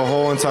go through the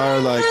whole entire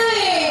like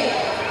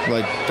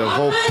the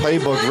whole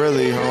playbook,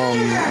 really.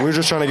 We're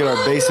just trying to get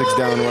our basics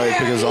down right,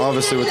 because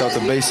obviously without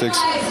the basics,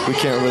 we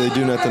can't really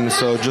do nothing.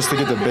 So just to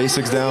get the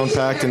basics down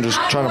packed and just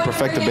trying to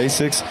perfect the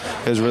basics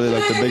is really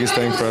the biggest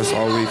thing for us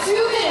all week.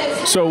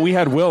 So we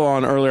had Will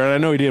on earlier, and I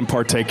know he didn't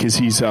partake because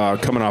he's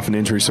coming off an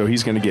injury, so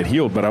he's going to get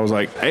healed. But I was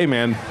like, hey,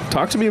 man,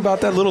 talk to me about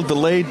that little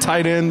delayed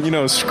tight end,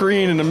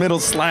 screen in the middle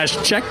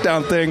 / check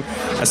down thing.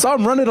 I saw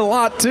him run it a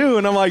lot, too,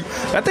 and I'm like,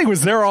 that thing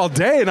was there all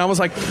day. And I was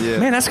like,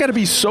 man, that's got to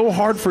be so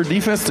hard for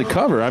defense to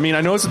cover. I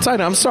know it's a tight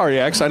end. I'm sorry,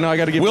 X. I know I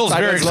got to give Will's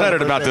very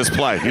excited about this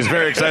play. He's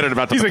very excited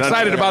about the He's potential.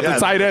 excited about the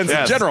tight ends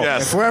in general.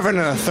 Yes. If we're ever in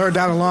a third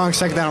down and long,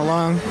 second down and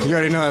long, you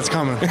already know that's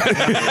coming.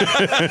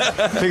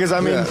 Because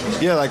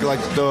like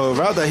the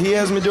route that he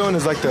has me doing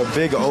is the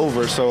big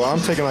over, so I'm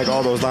taking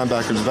all those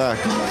linebackers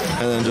back,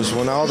 and then just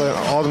when all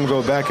of them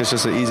go back, it's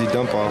just an easy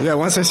dump off. Yeah,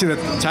 once they see the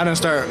tight end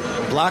start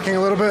blocking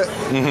a little bit,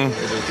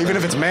 even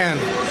if it's man,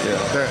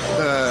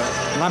 the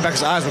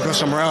linebacker's eyes will go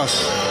somewhere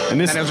else, and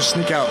they'll just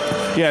sneak out.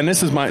 Yeah, and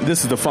this is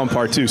the fun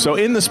part too. So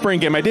in the spring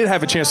game, I did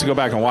have a chance to go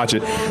back and watch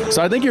it.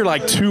 So I think you're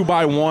 2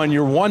 by 1.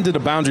 You're 1 to the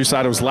boundary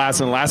side. It was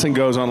Lassen. Lassen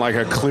goes on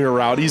a clear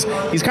route. He's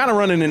kind of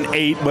running an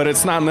 8, but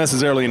it's not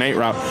necessarily an 8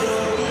 route.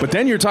 But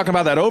then you're talking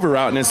about that over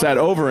route, and it's that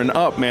over and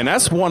up, man.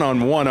 That's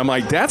 1-on-1. I'm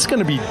like, that's going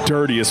to be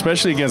dirty,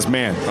 especially against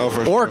man. Oh,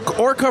 for sure.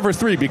 Or cover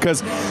 3,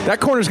 because that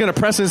corner's going to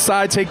press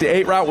inside, take the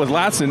 8 route with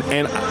Latson,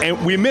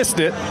 and we missed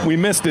it. We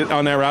missed it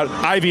on that route.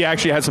 Ivy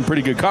actually had some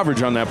pretty good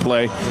coverage on that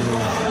play.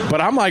 But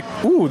I'm like,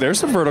 ooh, there's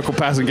some vertical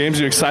passing games.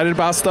 Are you excited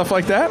about stuff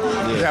like that?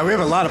 Yeah, we have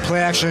a lot of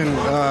play action,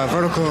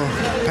 vertical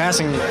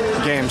passing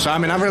games. So,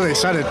 I'm really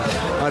excited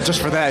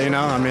just for that,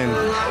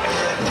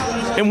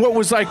 And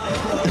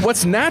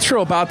what's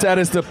natural about that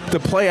is the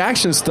play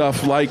action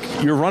stuff.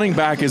 Your running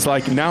back is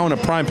now in a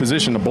prime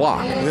position to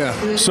block.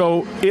 Yeah.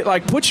 So it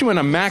puts you in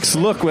a max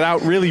look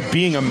without really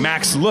being a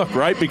max look,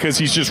 right? Because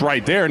he's just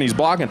right there and he's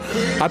blocking.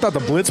 I thought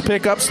the blitz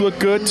pickups looked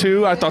good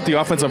too. I thought the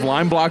offensive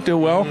line blocked it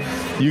well.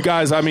 You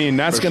guys,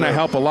 that's going to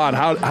help a lot.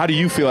 How do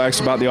you feel, X,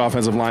 about the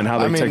offensive line? How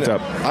they ticked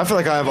up? I feel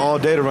like I have all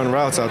day to run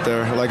routes out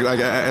there.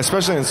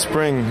 Especially in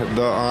spring,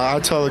 I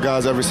tell the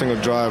guys every single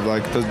drive,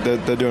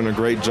 they're doing a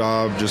great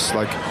job. Just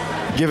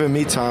giving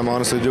me time,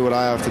 honestly, to do what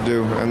I have to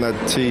do and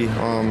let T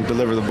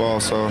deliver the ball.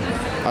 So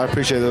I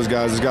appreciate those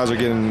guys. Those guys are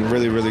getting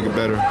really, really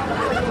better.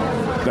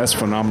 That's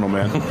phenomenal,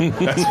 man.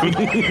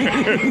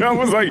 I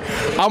was like,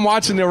 I'm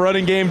watching the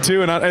running game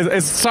too, and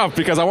it's tough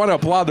because I want to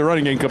applaud the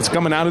running game because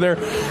coming out of there,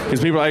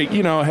 because people are like,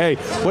 hey,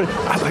 what?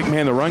 I'm like,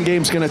 man, the run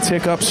game's going to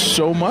tick up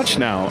so much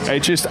now. I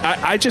just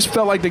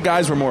felt like the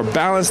guys were more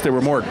balanced, they were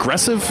more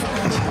aggressive,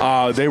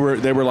 they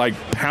were like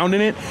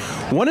pounding it.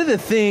 One of the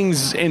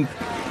things, and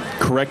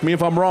correct me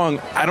if I'm wrong,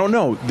 I don't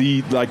know,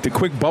 the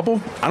quick bubble,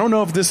 I don't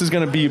know if this is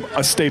going to be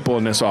a staple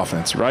in this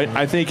offense, right?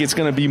 I think it's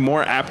going to be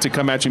more apt to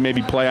come at you,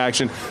 maybe play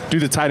action, do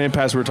the tight end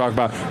pass we were talking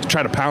about, to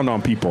try to pound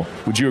on people.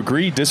 Would you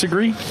agree,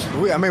 disagree?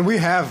 We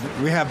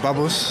have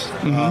bubbles.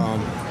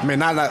 Mm-hmm.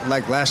 Not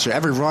like last year.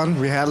 Every run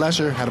we had last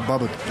year had a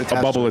bubble attached. A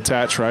bubble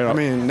attached, right?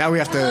 Now we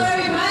have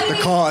the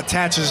call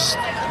attaches.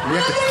 We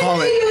have to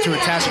call it to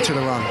attach it to the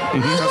run.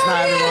 Mm-hmm. So it's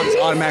not every run is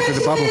automatically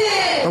the bubble.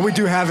 But we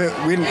do have it.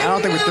 I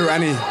don't think we threw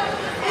any.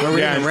 Where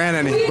we even ran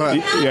any, but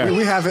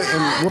we have it,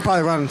 and we'll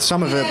probably run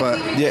some of it. But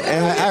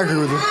and I agree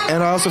with you.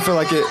 And I also feel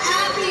like it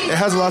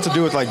has a lot to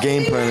do with like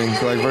game planning,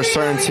 like versus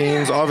certain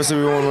teams. Obviously,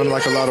 we won't run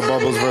like a lot of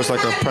bubbles versus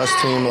like a press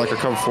team, like a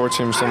cover 4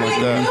 team, or something like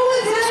that.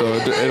 So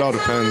it all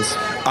depends.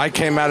 I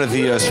came out of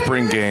the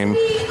spring game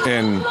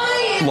and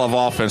love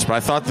offense, but I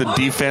thought the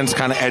defense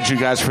kind of edged you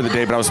guys for the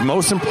day. But I was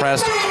most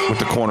impressed with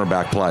the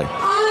cornerback play.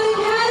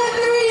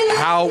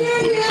 How,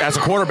 as a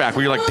quarterback,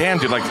 were you like, damn,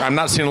 dude, like, I'm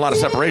not seeing a lot of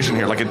separation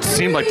here. Like, it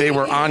seemed like they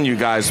were on you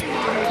guys,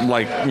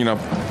 like,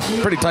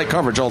 pretty tight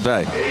coverage all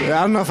day. Yeah,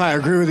 I don't know if I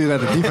agree with you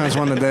that the defense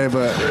won the day,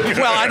 but...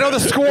 Well, I know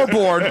the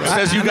scoreboard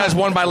says you guys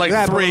won by,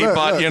 3,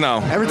 but,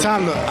 Every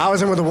time I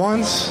was in with the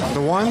ones,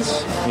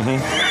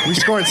 mm-hmm. We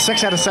scored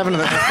 6 out of 7 of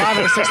the 5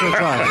 out of 6 of the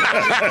 12.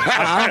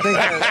 I don't think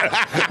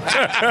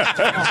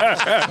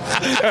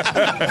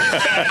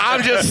that...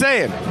 I'm just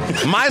saying,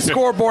 my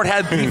scoreboard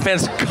had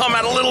defense come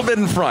out a little bit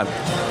in front.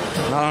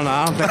 I don't know.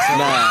 I don't think so.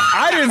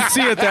 I didn't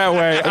see it that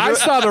way. I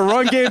saw the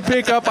run game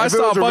pick up. I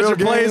saw a bunch of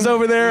plays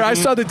over there. Mm-hmm. I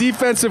saw the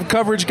defensive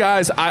coverage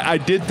guys. I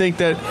did think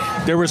that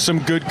there were some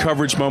good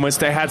coverage moments.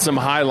 They had some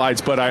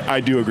highlights, but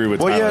I do agree with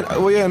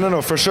Tyler.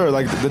 No, for sure.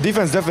 Like, the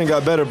defense definitely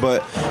got better,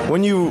 but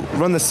when you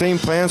run the same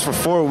plans for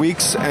 4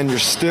 weeks and you're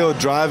still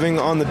driving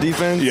on the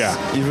defense,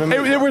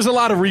 there was a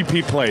lot of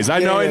repeat plays. I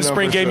know in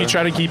spring game you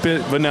try to keep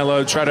it vanilla,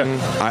 you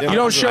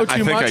don't show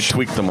too much. I think I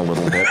tweaked them a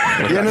little bit.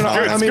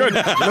 A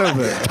little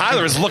bit.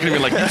 Tyler is looking at me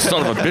like, you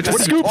son of a bitch.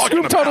 What are you talking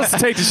about? Scoop told us to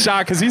take the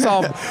shot because he's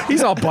all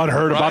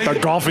butthurt about the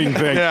golfing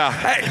thing. Yeah.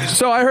 Hey,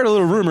 so I heard a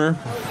little rumor.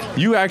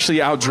 You actually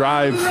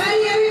outdrive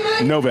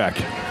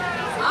Novak.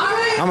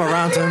 I'm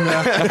around him.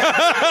 Yeah.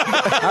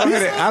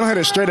 I don't hit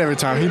it straight every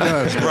time. He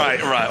does.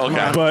 Right.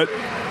 Okay. But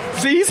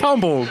see, he's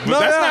humble. But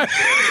that's not.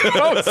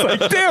 It's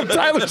like, damn,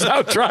 Tyler's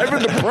out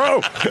driving the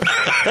pro.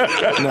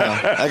 No,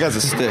 that guy's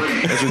a stick.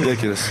 That's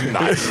ridiculous.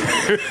 Nice.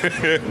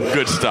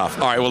 Good stuff.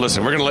 All right, well,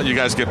 listen, we're going to let you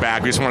guys get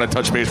back. We just want to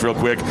touch base real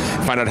quick,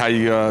 find out how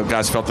you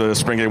guys felt the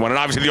spring game won. And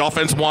obviously the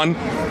offense won.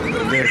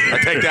 I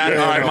take that.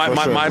 All right,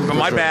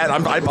 my bad.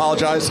 I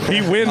apologize.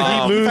 He win,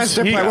 he lose.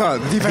 He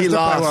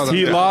lost.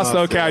 He lost.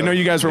 Okay, I know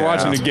you guys were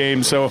watching the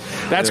game, so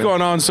that's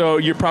going on. So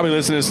you're probably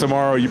listening to this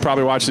tomorrow. You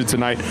probably watched it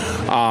tonight.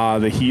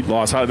 The Heat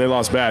lost. They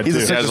lost bad. He's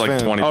too. a Sixers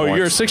like 20 fan. points.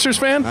 You're a Sixers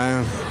fan? I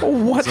am.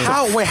 What?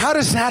 How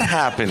does that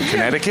happen?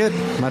 Connecticut?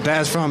 My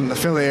dad's from the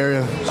Philly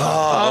area.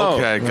 Oh,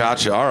 okay,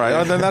 gotcha. All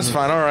right, then that's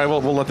fine. All right,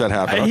 we'll let that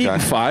happen.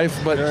 Heat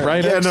 5, but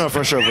right? Yeah, no,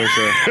 for sure.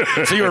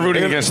 So you were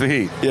rooting against the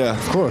Heat? Yeah,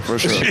 of course, for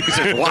sure.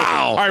 Jesus,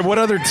 wow. All right, what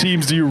other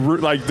teams do you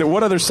root?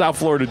 What other South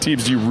Florida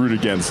teams do you root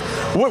against?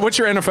 What's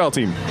your NFL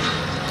team?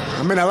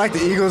 I like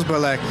the Eagles,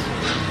 but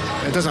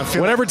it doesn't feel.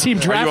 Whatever team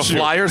drafts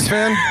you. Are you a Flyers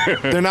fan?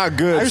 They're not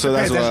good, so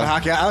that's why.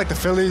 Hockey. I like the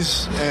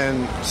Phillies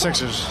and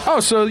Sixers. Oh,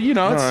 so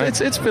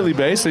it's Philly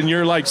based, and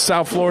you're like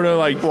South Florida,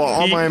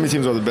 all Heat. Miami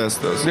teams are the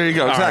best, though. There you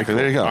go. Exactly.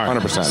 There you go.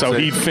 100%. So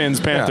Heat,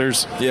 Finns,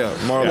 Panthers. Yeah.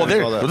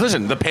 Marlins, all that.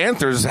 Listen, the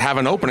Panthers have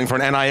an opening for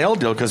an NIL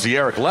deal because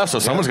Eric left, so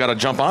someone's got to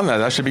jump on that.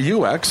 That should be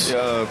UX.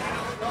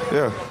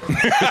 Yeah.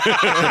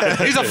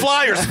 He's a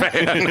Flyers fan.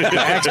 The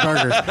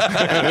X-Burger.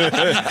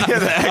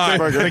 The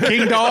X-Burger. The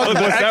King Dog?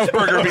 The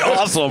X-Burger would be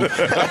awesome.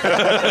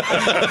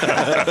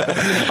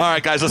 All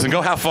right, guys, listen,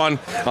 go have fun.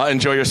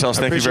 Enjoy yourselves.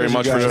 Thank you very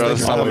much for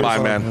stopping by,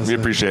 man. We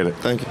appreciate it.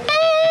 Thank you.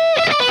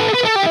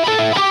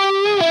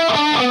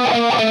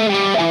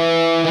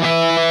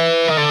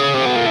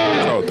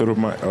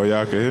 Oh,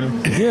 y'all can hear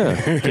him?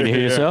 Yeah. Can you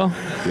hear yourself?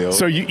 Yeah.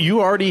 So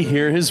you already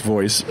hear his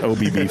voice,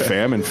 OBB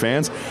fam and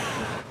fans.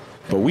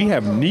 But we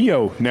have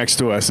Neo next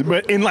to us,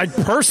 but in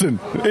person.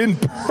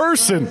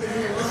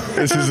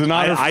 This is an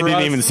honor. I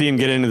didn't even see him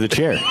get into the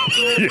chair.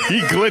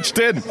 He glitched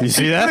in. You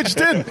see that?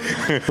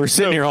 Glitched in. We're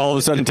sitting here all of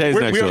a sudden. Tay's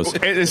next to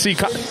us. See,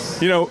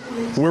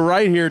 we're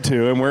right here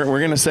too, and we're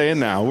going to say it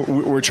now.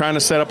 We're trying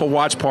to set up a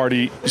watch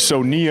party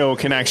so Neo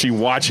can actually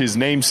watch his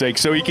namesake,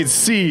 so he can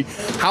see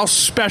how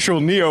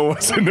special Neo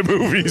was in the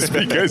movies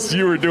because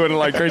you were doing it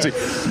like crazy.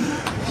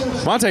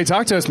 Monte,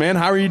 talk to us, man.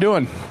 How are you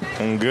doing?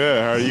 I'm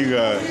good. How are you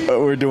guys?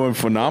 We're doing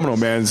phenomenal,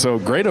 man. So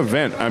great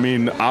event. I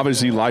mean,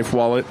 obviously, Life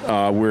Wallet.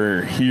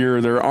 We're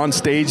here. They're on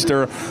stage.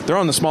 They're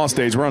on the small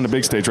stage. We're on the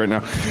big stage right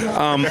now.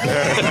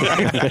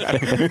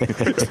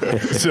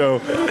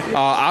 So,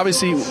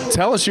 obviously,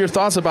 tell us your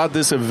thoughts about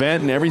this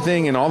event and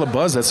everything and all the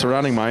buzz that's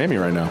surrounding Miami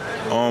right now.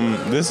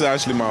 This is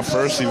actually my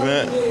first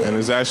event, and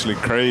it's actually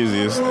crazy.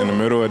 It's in the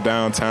middle of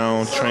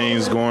downtown,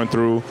 trains going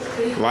through,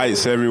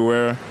 lights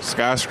everywhere,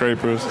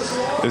 skyscrapers.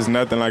 It's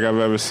nothing like I've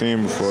ever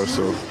seen before,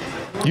 so.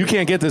 You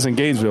can't get this in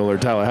Gainesville or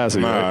Tallahassee,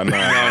 right? No.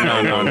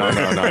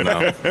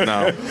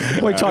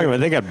 What are you talking about?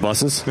 They got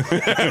buses.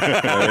 They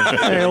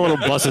got little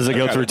buses that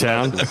go through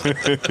town.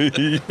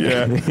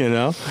 Yeah. You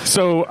know?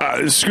 So,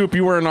 Scoop,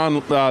 you weren't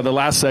on the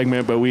last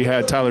segment, but we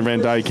had Tyler Van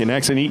Dyke in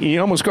X, and he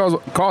almost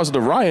caused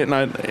a riot,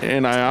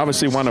 and I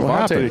obviously want to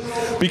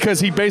Vontae because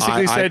he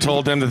basically said... I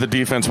told them that the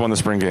defense won the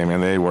spring game,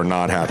 and they were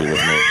not happy with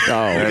me.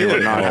 They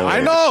were not happy.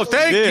 I know.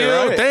 Thank you.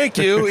 Right? Thank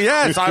you.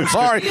 Yes, I'm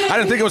sorry. I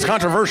didn't think it was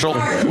controversial.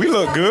 We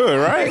look good,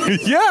 right?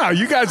 Yeah,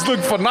 you guys look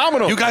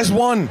phenomenal. You guys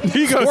won.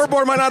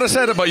 Scoreboard might not have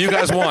said it, but you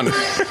guys won.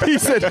 He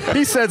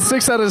said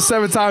 6 out of the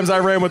 7 times I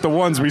ran with the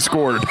ones we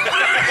scored.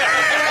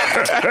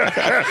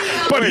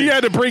 But he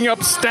had to bring up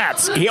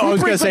stats. I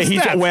was going to say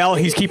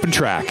he's keeping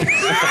track.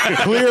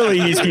 Clearly,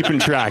 he's keeping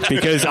track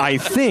because I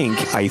think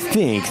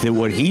that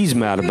what he's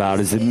mad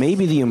about is that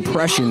maybe the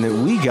impression that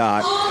we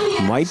got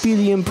might be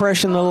the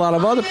impression that a lot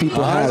of other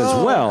people had as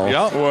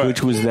well,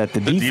 which was that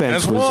the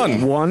defense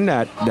won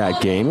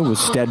that game. It was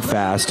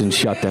steadfast and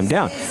shut them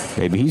down.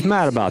 Maybe he's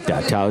mad about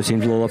that. Tyler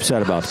seems a little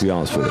upset about it, to be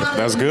honest with you.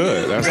 That's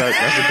good. That's a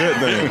good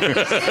thing.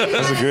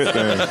 That's a good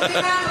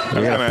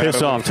thing. You got to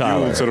piss off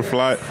Tyler. To the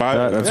flight.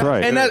 That's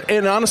right.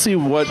 And honestly,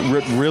 what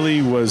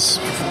really was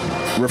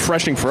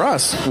refreshing for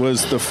us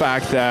was the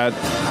fact that,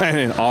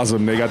 and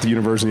awesome, they got the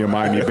University of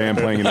Miami band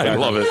playing in the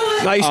background. I love it.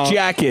 Nice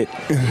jacket.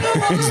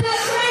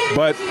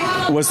 But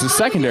was the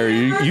secondary,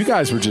 you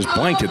guys were just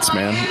blankets,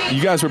 man.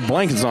 You guys were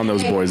blankets on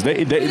those boys.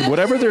 They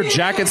whatever their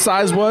jacket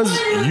size was,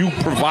 you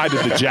provided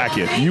the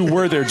jacket. You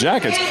were their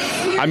jackets.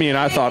 I mean,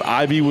 I thought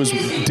Ivy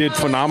did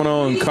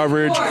phenomenal in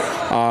coverage.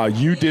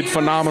 You did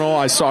phenomenal.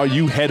 I saw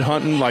you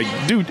headhunting. Like,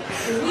 dude,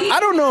 I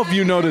don't know if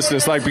you noticed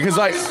this, because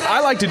I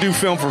like to do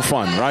film for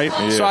fun, right?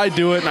 Yeah. So I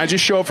do it, and I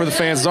just show up for the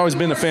fans. It's always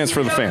been the fans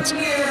for the fans.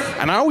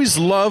 And I always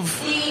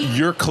love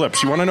your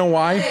clips. You want to know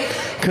why?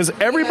 Because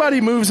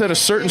everybody moves at a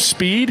certain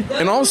speed,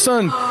 and all of a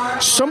sudden,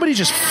 somebody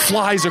just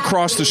flies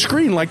across the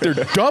screen like they're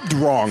dubbed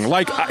wrong.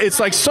 Like, it's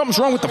like something's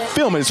wrong with the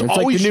film, and it's always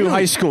like the new you.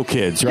 high school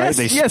kids, right? Yes,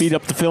 they speed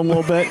up the film a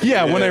little bit.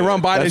 Yeah, when they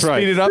run by, that's they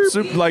speed it up. right. So,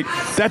 like,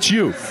 that's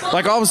you.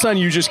 Like, all of a sudden,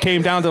 you just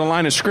came down to the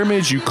line of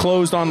scrimmage. You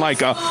closed on,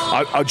 like,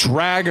 a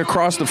drag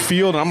across the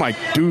field, and I'm like,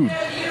 dude,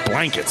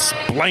 blankets,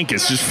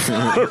 just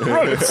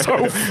running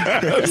so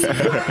fast.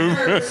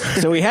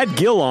 So we had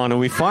Gil on, and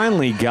we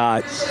finally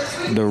got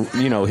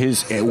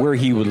his where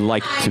he would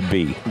like to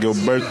be.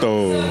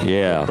 Gilberto.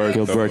 Yeah,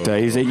 Gilberto.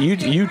 He's at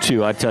you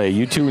two. I tell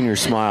you two and your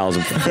smiles.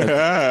 So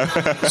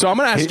I'm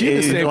going to ask you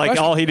the same question.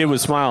 All he did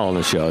was smile on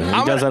the show.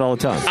 He does that all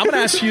the time. I'm going to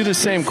ask you the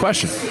same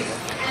question.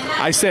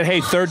 I said,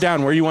 hey, third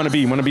down, where you want to be?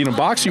 You want to be in a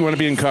box or you want to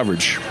be in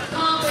coverage?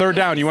 Third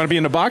down, you want to be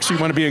in the box or you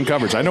want to be in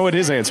coverage? I know what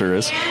his answer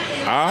is.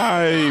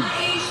 I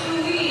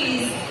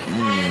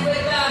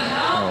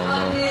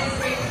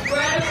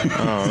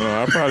don't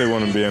know. I probably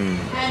want to be in.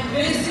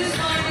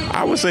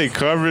 I would say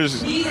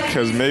coverage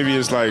because maybe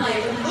it's like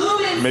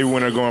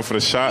when they're going for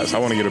the shots, I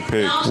want to get a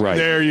pick. Right.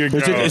 There you go.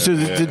 There's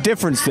the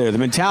difference there. The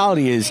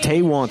mentality is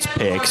Tay wants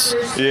picks.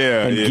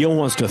 Yeah. And Gil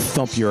wants to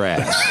thump your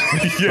ass.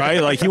 Right?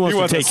 Like he wants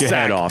to take your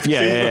head off.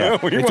 Yeah.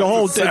 It's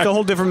a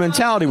whole different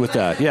mentality with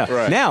that. Yeah.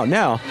 Right.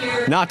 Now,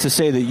 not to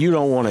say that you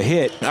don't want to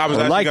hit I was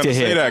or like to hit.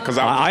 say that because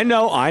I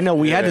know.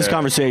 We had this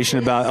conversation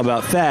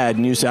about Thad,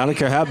 and you said, I don't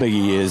care how big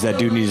he is, that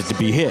dude needs to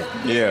be hit.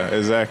 Yeah,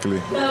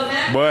 exactly.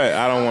 But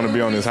I don't want to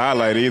be on this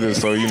highlight either,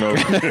 so, you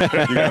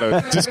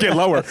gotta just get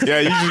lower. Yeah,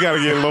 you just got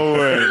to get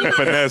lower and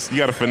finesse. You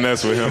got to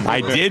finesse with him.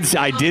 I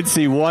did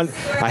see one.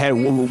 I had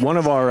one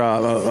of our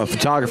a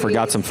photographer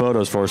got some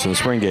photos for us in the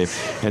spring game,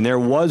 and there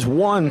was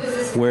one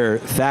where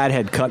Thad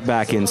had cut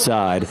back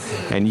inside,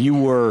 and you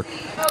were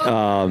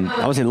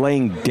I wasn't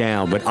laying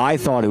down, but I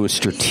thought it was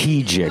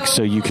strategic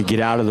so you could get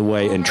out of the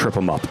way and trip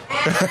him up.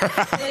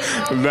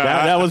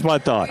 That was my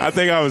thought. I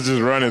think I was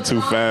just running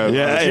too fast.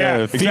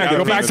 Yeah. Exactly.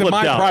 Go back to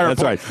my prior.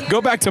 That's right.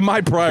 Go back to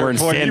my prior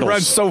point. He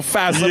runs so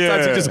fast.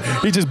 Sometimes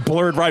he just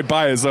blurred right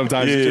by it.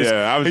 Sometimes.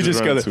 I was just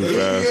running too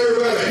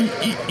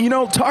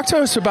fast. Talk to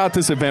us about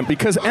this event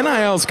because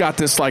NIL's got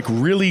this like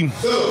really,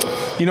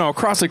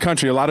 across the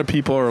country, a lot of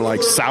people are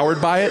like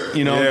soured by it.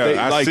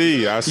 I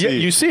see. Yeah,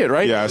 you see it,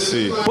 right? Yeah, I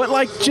see. But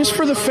like, just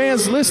for the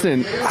fans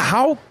listening,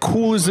 how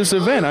cool is this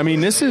event? I mean,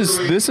 this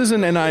is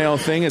an NIL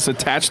thing. It's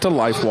attached to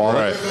Life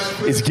Wallet.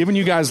 Right. It's giving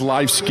you guys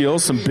life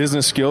skills, some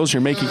business skills.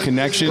 You're making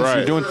connections. Right.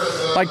 You're doing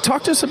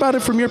talk to us about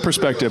it from your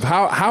perspective.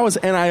 How has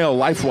NIL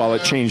Life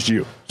Wallet changed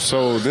you?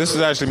 So this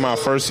is actually my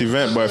first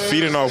event, but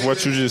feeding off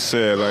what you just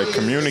said, like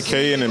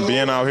communicating and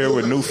being out here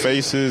with new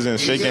faces and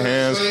shaking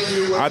hands,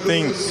 I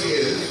think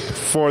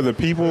for the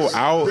people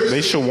out,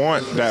 they should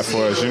want that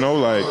for us,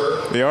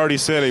 like they already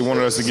said they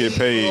wanted us to get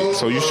paid,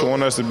 so you should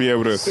want us to be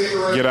able to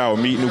get out,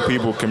 meet new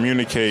people,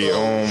 communicate,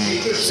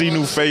 see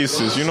new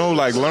faces,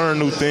 like learn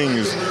new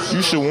things.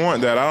 You should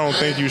want that. I don't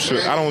think you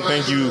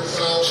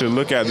should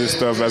look at this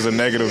stuff as a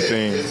negative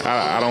thing.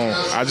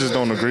 I just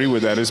don't agree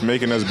with that. It's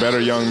making us better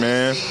young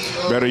men,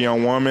 better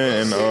young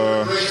women, and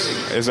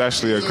it's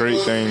actually a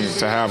great thing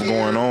to have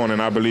going on,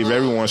 and I believe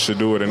everyone should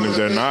do it, and if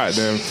they're not,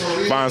 then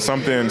find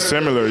something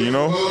similar,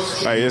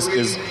 like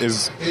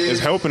it's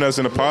helping us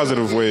in a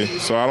positive way.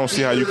 So I don't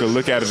see how you could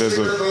look at it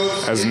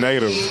as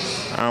negative.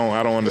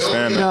 I don't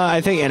understand that. No,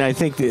 I think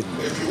that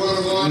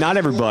not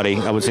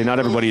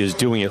everybody is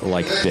doing it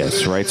like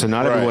this, right? So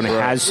not everyone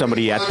has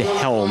somebody at the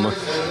helm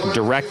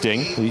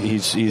directing.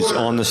 He's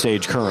on the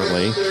stage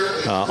currently,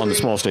 on the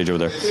small stage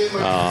over there,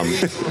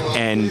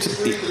 and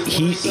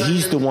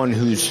he's the one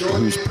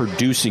who's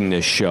producing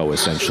this show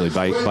essentially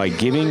by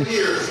giving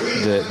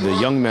the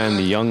young men,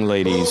 the young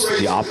ladies,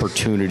 the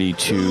opportunity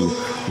to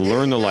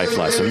learn the life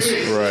lessons,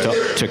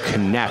 to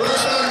connect,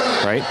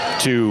 right,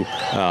 to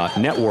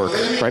network,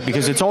 right,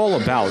 because it's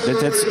all about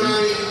that's.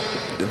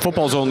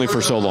 Football's only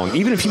for so long.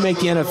 Even if you make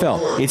the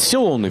NFL, it's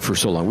still only for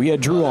so long. We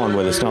had Drew on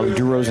with us,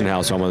 Drew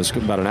Rosenhaus on with us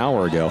about an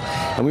hour ago,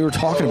 and we were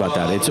talking about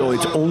that. It's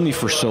only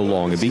for so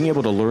long. And being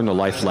able to learn the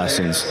life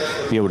lessons,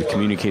 be able to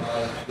communicate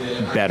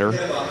better,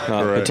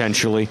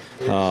 potentially,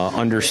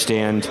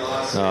 understand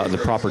the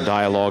proper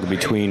dialogue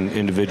between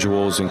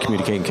individuals and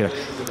communicating.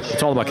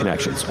 It's all about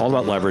connections, all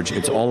about leverage.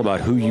 It's all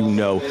about who you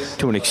know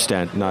to an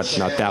extent, not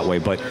that way,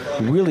 but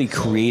really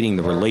creating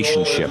the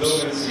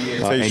relationships.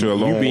 It takes you a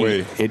long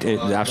way. It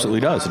absolutely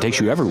does. It takes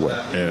you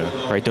everywhere.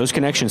 Yeah. Right? Those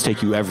connections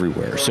take you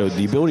everywhere. So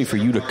the ability for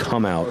you to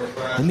come out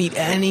and meet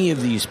any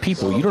of these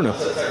people, you don't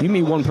know. You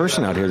meet one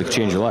person out here that could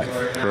change your life.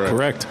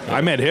 Correct.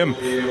 I met him.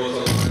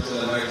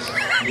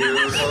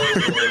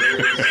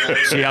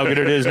 See how good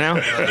it is now?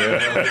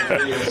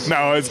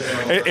 No,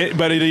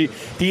 but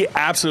he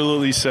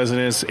absolutely says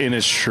it, and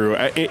it's true.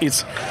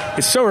 It's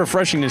so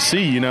refreshing to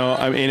see,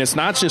 I mean, it's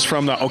not just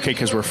from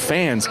because we're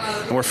fans,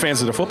 and we're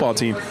fans of the football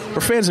team.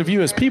 We're fans of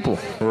you as people.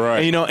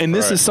 Right. And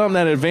this is something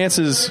that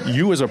advances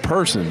you as a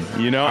person,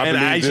 and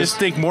I just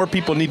think more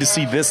people need to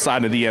see this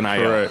side of the NIL.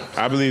 Right.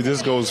 I believe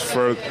this goes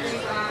further.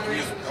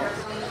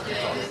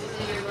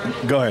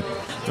 Go ahead.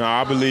 No,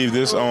 I believe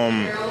this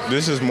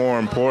is more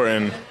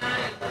important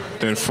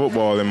than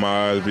football in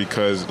my eyes,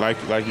 because like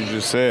you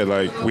just said,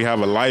 like we have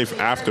a life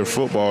after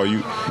football.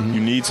 You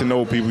need to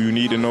know people. You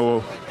need to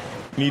know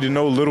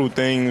little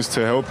things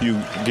to help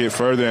you get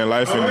further in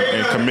life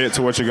and commit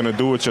to what you're going to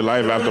do with your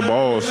life after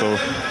ball. So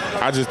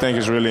I just think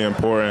it's really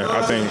important.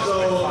 I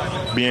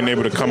think being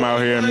able to come out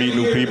here and meet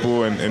new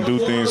people and do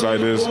things like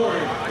this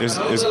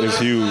is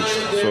huge.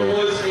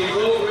 So.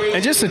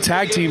 And just a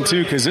tag team,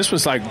 too, because this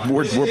was like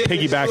we're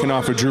piggybacking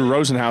off of Drew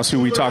Rosenhaus, who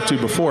we talked to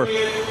before.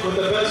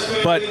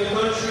 But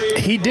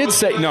he did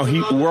say,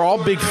 we're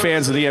all big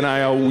fans of the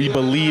NIL. We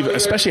believe,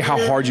 especially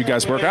how hard you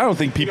guys work. I don't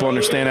think people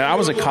understand it. I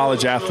was a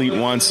college athlete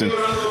once, and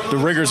the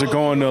rigors of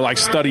going to,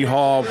 study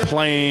hall,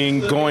 playing,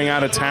 going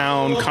out of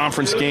town,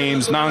 conference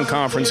games,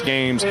 non-conference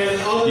games,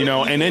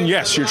 and then,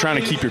 yes, you're trying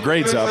to keep your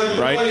grades up,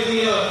 right?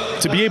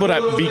 To be able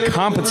to be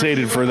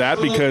compensated for that,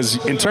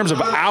 because in terms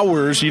of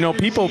hours,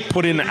 people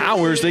put in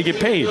hours, they get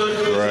paid.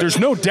 Right. There's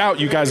no doubt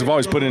you guys have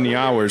always put in the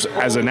hours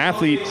as an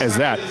athlete as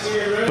that.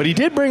 But he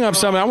did bring up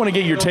something. I want to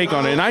get your take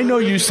on it. And I know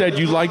you said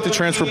you like the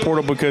transfer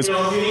portal because,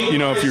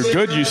 if you're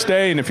good, you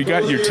stay, and if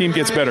your team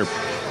gets better.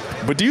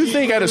 But do you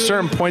think at a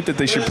certain point that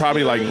they should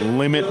probably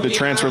limit the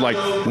transfer,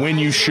 when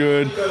you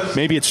should?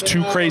 Maybe it's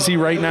too crazy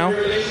right now?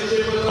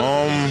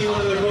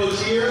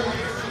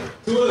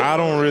 I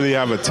don't really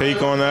have a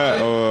take on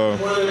that.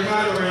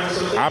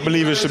 I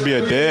believe it should be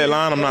a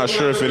deadline. I'm not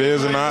sure if it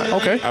is or not.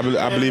 Okay. I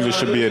believe it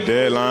should be a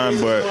deadline,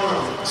 but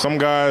some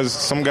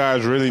guys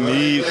really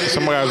need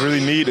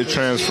to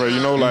transfer.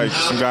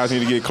 Some guys need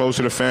to get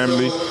closer to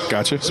family.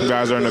 Gotcha. Some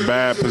guys are in a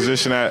bad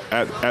position at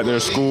their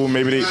school.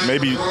 Maybe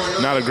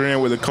not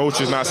agreeing with the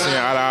coaches, not seeing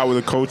eye to eye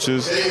with the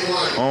coaches.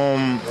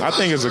 I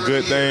think it's a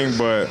good thing,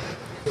 but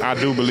I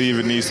do believe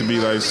it needs to be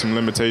some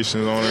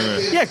limitations on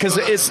it. Yeah, because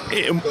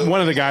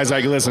one of the guys,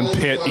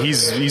 Pitt,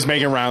 he's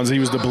making rounds. He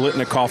was the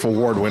Biletnikoff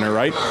Award winner,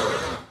 right?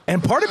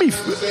 And part of me,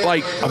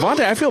 Avante,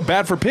 I feel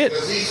bad for Pitt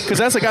because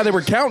that's the guy they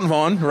were counting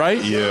on,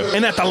 right? Yeah.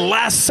 And at the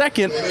last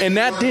second, and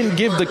that didn't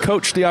give the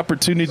coach the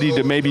opportunity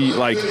to maybe,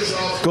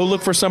 go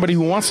look for somebody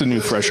who wants a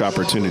new, fresh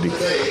opportunity.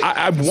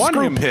 I want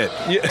Screw him. Pitt.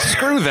 Yeah.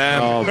 Screw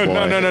them. Oh, boy.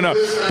 No.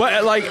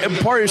 But,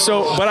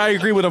 but I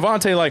agree with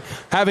Avante,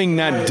 having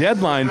that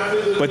deadline,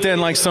 but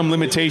then, some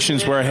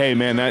limitations where, hey,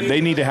 man,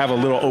 they need to have a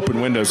little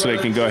open window so they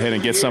can go ahead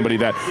and get somebody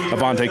that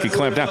Avante could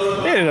clamp down.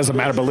 It doesn't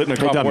matter,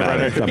 Biletnikoff Award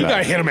right there. You got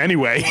to hit him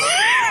anyway.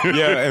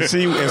 Yeah, and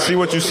see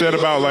what you said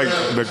about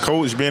the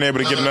coach being able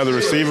to get another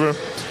receiver.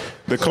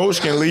 the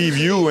coach can leave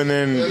you, and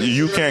then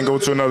you can't go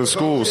to another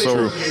school.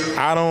 So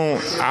I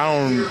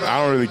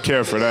don't really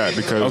care for that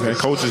because the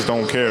coaches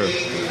don't care.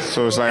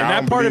 So it's like, and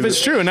that part of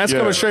it's true, and that's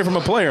coming straight from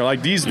a player. Like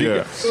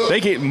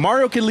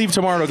Mario can leave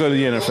tomorrow to go to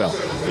the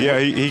NFL. Yeah,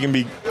 he can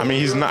be. I mean,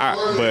 he's not,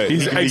 but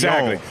he's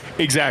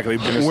exactly.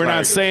 We're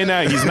not saying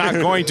that he's not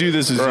going to.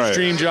 This is his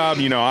dream job.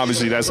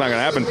 Obviously that's not going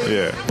to happen.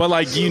 Yeah.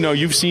 But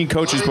you've seen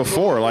coaches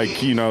before,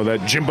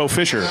 that Jimbo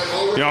Fisher.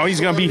 He's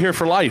going to be here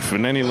for life,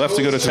 and then he left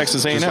to go to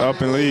Texas A&M. Just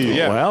up and leave.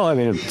 Yeah. Well, I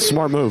mean,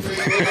 smart move.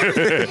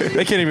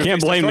 They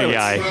can't blame the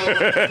guy.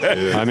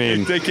 I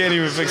mean, they can't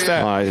even fix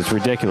that. It's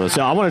ridiculous.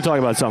 Now, I want to talk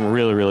about something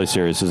really, really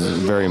serious. This is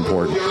very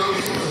important.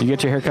 You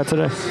get your hair cut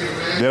today?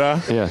 Did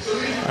I? Yeah.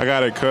 I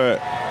got it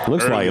cut.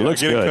 Looks like it.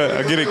 Looks good.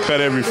 I get it cut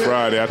every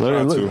Friday. I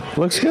try to.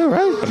 Looks good,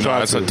 right?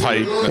 It's a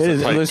tight.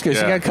 It looks good.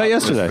 Yeah. She got cut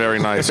yesterday. Very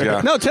nice.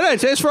 Yeah. No,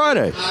 today's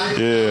Friday.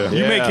 Yeah.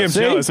 You make him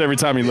jealous every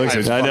time he looks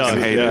at you. I know.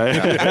 Hate it.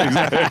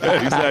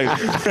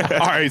 Exactly.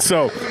 All right.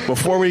 So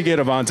before we get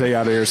Avante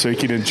out of here, so he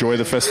can enjoy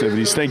the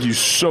festivities, thank you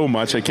so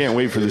much. I can't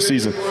wait for the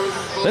season.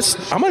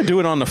 I'm going to do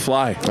it on the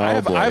fly. I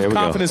have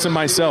confidence in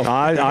myself.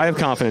 I have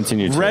confidence in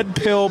you too. Red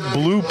pill,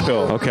 blue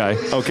pill.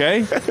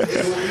 Okay.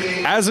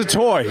 As a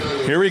toy,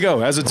 here we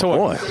go. As a toy.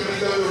 Boy.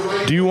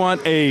 Do you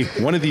want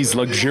one of these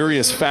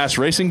luxurious fast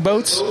racing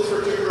boats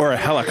or a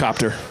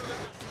helicopter?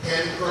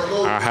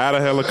 I had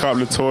a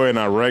helicopter toy and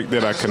I wrecked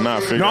it. I could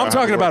not figure out. No, I'm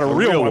talking about a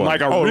real one,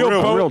 like a real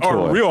boat or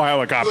toy. a real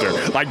helicopter,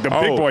 like the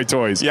big boy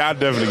toys. Yeah, I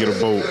definitely get a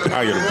boat.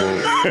 I get a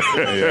boat.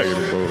 I get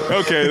a boat.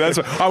 Okay, that's.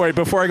 Oh wait,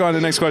 before I go on to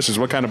the next questions,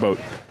 what kind of boat?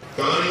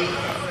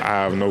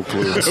 I have no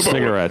clue.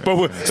 Cigarette.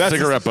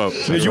 Cigarette boat.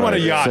 You want a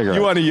yacht. Cigarette.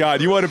 You want a yacht.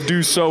 You want to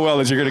do so well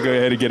that you're going to go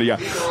ahead and get a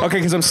yacht. Okay,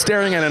 because I'm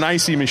staring at an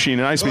icy machine.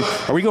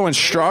 Are we going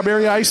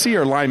strawberry icy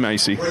or lime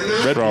icy?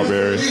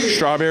 Strawberry.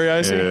 Strawberry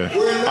icy? Yeah.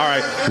 All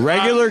right.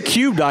 Regular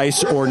cubed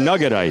ice or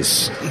nugget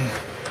ice?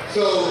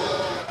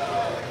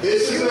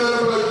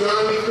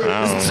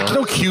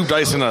 No cubed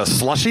ice in a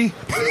slushy?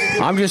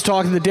 I'm just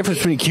talking the difference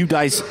between cubed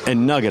ice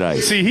and nugget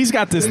ice. See, he's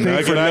got this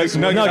thing for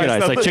nugget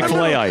ice, like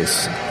Chick-fil-A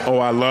ice. Oh,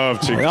 I love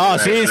Chick-fil-A. Oh,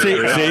 see, there's the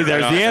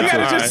answer. You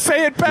got to just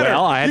say it better.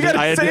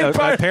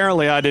 Well,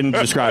 apparently I didn't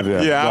describe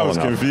that. Yeah, I was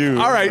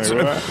confused. All right.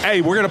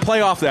 Hey, we're going to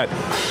play off that.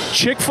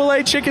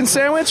 Chick-fil-A chicken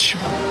sandwich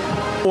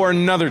or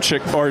another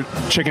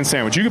chicken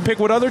sandwich. You can pick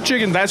what other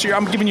chicken.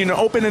 I'm giving you an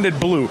open-ended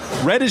blue.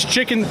 Red is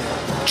chicken.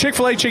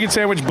 Chick-fil-A chicken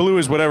sandwich. Blue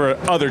is whatever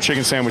other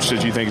chicken sandwich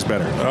that you think is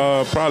better.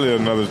 Probably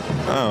another.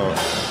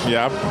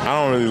 I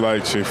don't really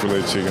like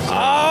Chick-fil-A chicken.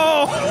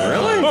 Oh,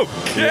 really?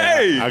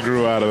 Okay. Yeah, I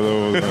grew out of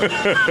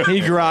those. He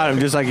grew out of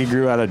them just like he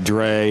grew out of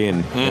Dre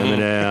and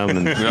Eminem.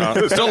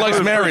 And Still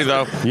likes Mary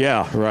though.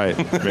 Yeah, right.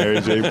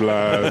 Mary J.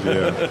 Blige.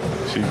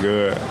 Yeah, she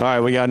good. All right,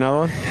 we got another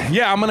one.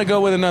 Yeah, I'm gonna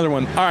go with another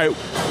one. All right,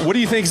 what do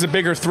you think is the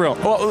bigger thrill?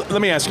 Well,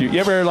 let me ask you. You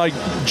ever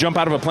jump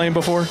out of a plane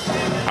before?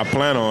 I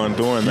plan on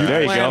doing that.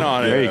 There you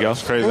go. There you go.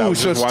 It's crazy. Ooh, I was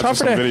so just it's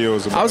watching tougher some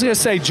videos about I was going to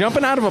say,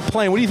 jumping out of a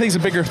plane, what do you think is a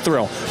bigger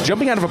thrill?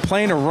 Jumping out of a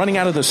plane or running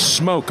out of the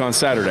smoke on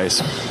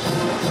Saturdays?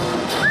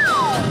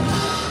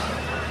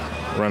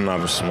 Running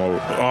out of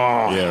smoke.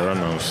 Oh. Yeah,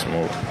 running out of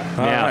smoke.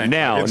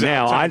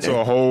 Now, I'm to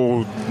a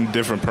whole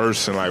different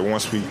person. Like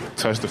once we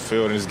touch the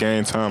field and it's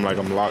game time, like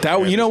I'm locked.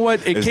 You know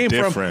what? It came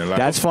different. from. Like,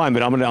 that's fine,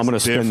 but I'm gonna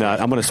spin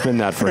that. I'm gonna spin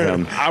that for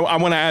him. I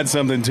want to add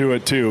something to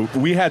it too.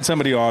 We had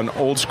somebody on,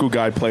 old school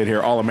guy played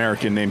here,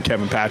 All-American, named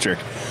Kevin Patrick.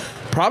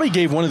 Probably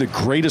gave one of the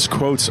greatest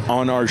quotes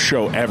on our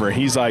show ever.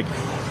 He's like,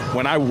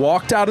 when I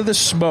walked out of the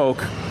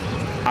smoke,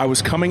 I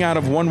was coming out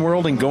of one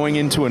world and going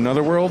into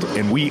another world,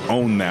 and we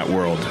own that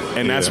world.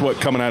 And that's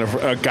what coming out of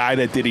a guy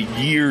that did it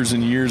years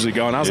and years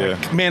ago. And I was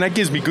like, man, that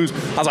gives me goose.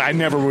 I was like, I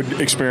never would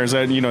experience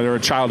that. They're a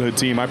childhood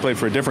team. I played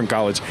for a different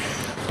college.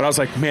 But I was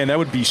like, man, that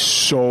would be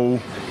so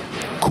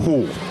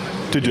cool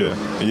to do.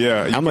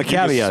 Yeah. I'm a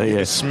caveat. You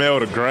can smell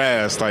the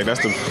grass. Like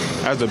that's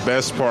the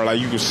best part. Like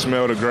you can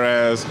smell the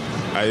grass.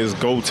 Like, it's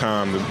go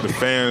time. The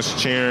fans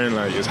cheering.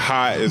 Like it's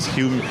hot. It's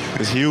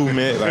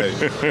humid. Like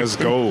it's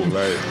go.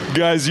 Like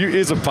guys,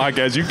 it's a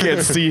podcast. You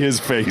can't see his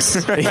face.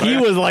 He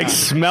was like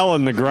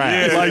smelling the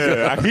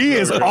grass. He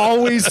is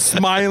always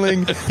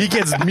smiling. He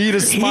gets me to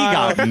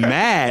smile. He got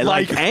mad,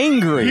 like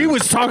angry. He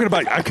was talking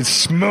about, I could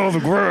smell the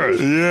grass.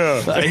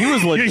 Yeah. He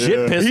was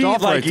legit pissed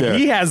off right there.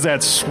 He has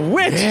that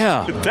switch.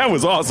 Yeah. That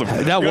was awesome.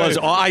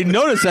 I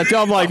noticed that too.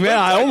 I'm like, man,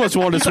 I almost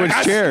wanted to switch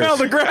chairs. I smell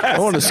the grass. I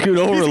want to scoot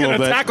over a little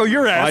bit. Tackle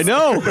your ass. I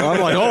know. I'm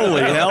like,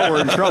 holy hell,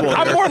 we're in trouble.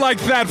 I'm more like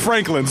Thad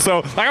Franklin,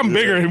 so I'm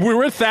bigger.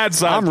 We're Thad's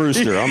side. I'm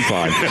Rooster. I'm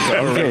fine. You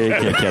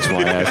can't catch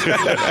my ass.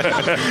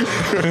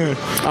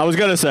 I was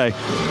gonna say,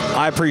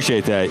 I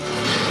appreciate that.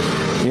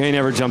 You ain't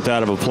never jumped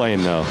out of a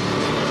plane though.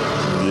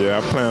 Yeah,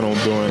 I plan on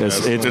doing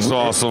that. It's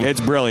awesome.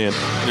 It's brilliant.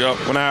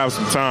 Yep. When I have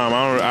some time,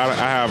 I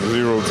have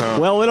zero time.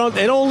 Well,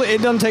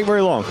 it doesn't take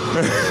very long.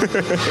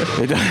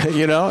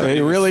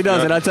 It really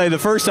does. And I tell you, the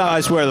first time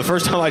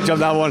I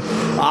jumped out one,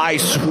 I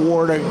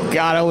swore to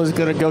God I was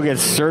gonna go get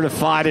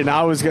certified, and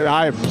I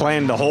had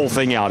planned the whole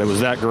thing out. It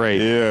was that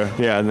great. Yeah.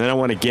 Yeah. And then I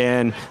went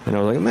again, and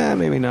I was like, man,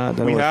 maybe not.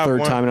 Then I went a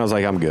third time, and I was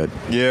like, I'm good.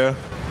 Yeah.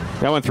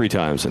 I went 3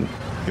 times, and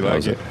You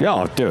like it?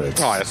 Yeah, dude. It's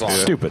that's awesome.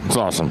 stupid. It's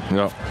awesome.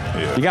 Yep.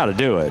 Yeah. You got to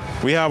do it.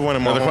 We have one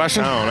in my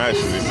hometown,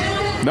 actually.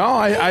 No,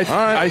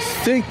 I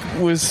think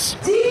was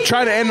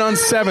try to end on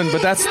 7,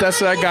 but that's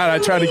what I got. I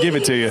try to give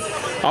it to you.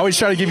 I always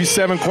try to give you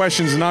 7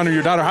 questions in honor of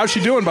your daughter. How's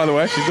she doing, by the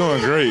way? She's doing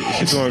great.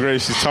 She's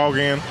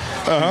talking.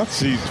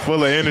 She's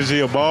full of energy,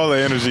 a ball of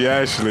energy,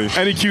 actually.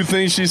 Any cute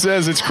things she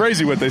says? It's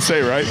crazy what they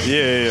say, right?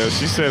 Yeah.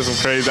 She says some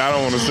crazy. I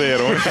don't want to say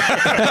it on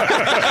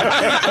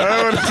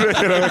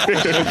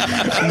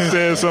She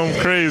said something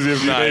crazy a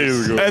few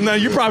days ago. And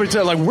you probably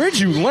tell, like, where'd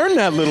you learn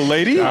that, little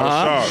lady?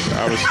 I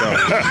was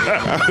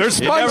shocked. There's sponges.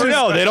 You never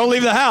know. They don't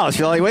leave the house.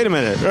 You're like, wait a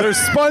minute. There's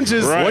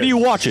sponges. Right. What are you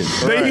watching?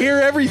 They hear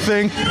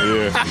everything.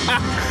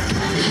 Yeah.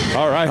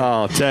 All right.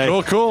 Oh, Tay.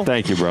 Cool.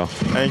 Thank you, bro.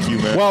 Thank you,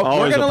 man. Well,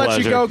 Always we're going to a let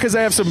you pleasure. go because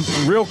they have some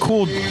real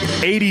cool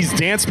 80s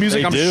dance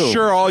music. They I'm do.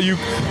 sure all you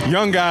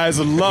young guys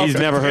love. He's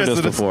never heard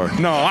this before.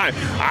 No, I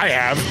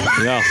have.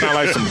 Yeah. Sound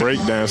like some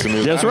breakdancing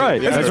music. That's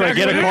right. That's right.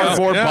 Get a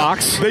cardboard Yeah.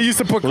 box. They used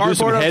to put We'll do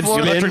some cardboard on head the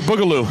floor. spin. Electric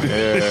Boogaloo.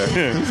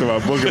 Yeah. It's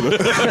about boogaloo.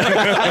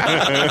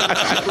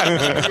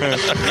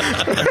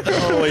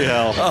 Holy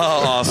hell.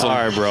 Oh, awesome. All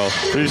right, bro.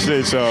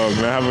 Appreciate y'all,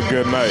 man. Have a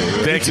good night.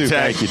 Thank you,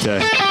 Tay. Thank you,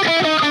 Tay.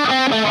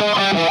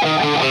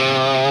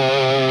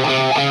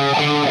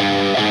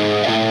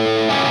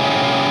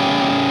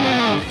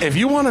 If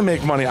you want to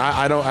make money,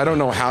 I don't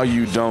know how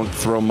you don't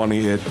throw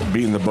money at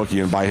Beating the Bookie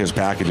and buy his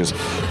packages.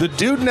 The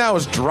dude now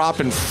is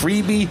dropping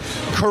freebie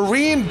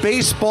Korean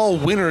baseball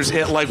winners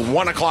at like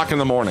 1 o'clock in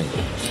the morning.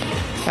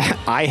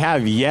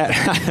 I've yet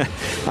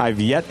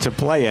to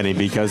play any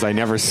because I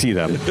never see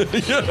them.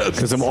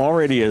 Because I'm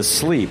already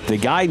asleep. The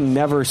guy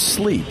never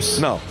sleeps.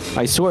 No.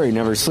 I swear he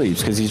never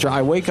sleeps because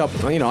I wake up,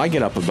 I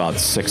get up about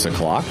 6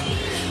 o'clock.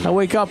 I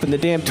wake up and the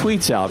damn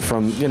tweet's out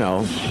from,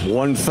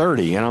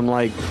 1:30. And I'm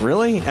like,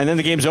 really? And then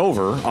the game's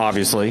over,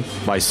 obviously,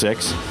 by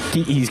 6.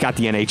 He's got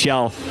the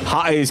NHL.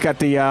 He's got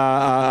the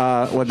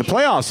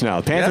playoffs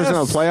now. Panthers in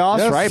the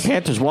playoffs, right?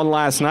 Panthers won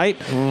last night.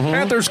 Mm-hmm.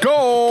 Panthers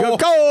go!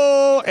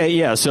 Go!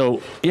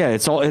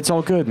 It's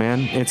all good,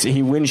 man.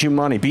 He wins you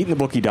money.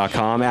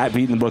 BeatingTheBookie.com, at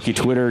BeatingTheBookie,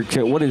 Twitter.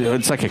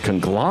 It's like a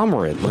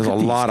conglomerate. There's a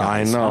lot.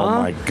 Guys, I know.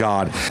 huh? My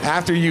God.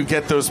 After you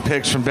get those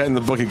picks from Betting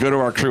the Bookie, go to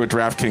our crew at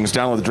DraftKings.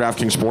 Download the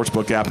DraftKings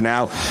Sportsbook app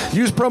now.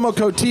 Use promo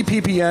code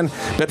TPPN.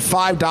 Bet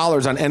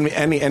 $5 on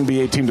any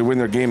NBA team to win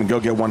their game and go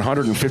get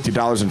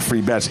 $150 in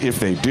free bets if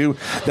they do.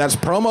 That's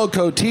promo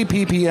code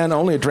TPPN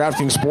only at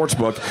DraftKings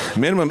Sportsbook.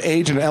 Minimum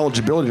age and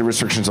eligibility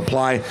restrictions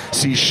apply.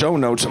 See show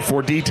notes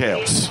for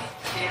details.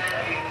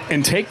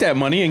 And take that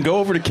money and go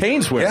over to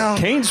Caneswear. Yeah.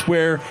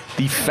 Caneswear,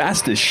 the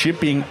fastest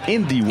shipping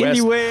in the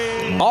West.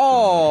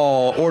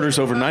 All orders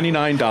over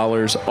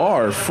 $99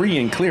 are free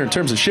and clear in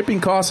terms of shipping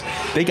costs.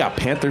 They got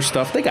Panther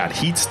stuff. They got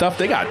Heat stuff.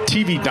 They got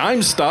TV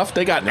Dime stuff.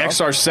 They got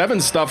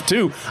XR7 stuff,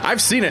 too.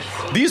 I've seen it.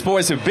 These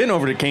boys have been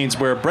over to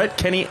Caneswear. Brett,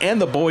 Kenny,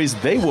 and the boys,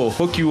 they will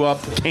hook you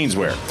up.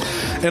 Caneswear.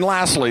 And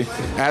lastly,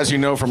 as you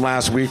know from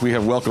last week, we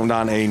have welcomed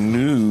on a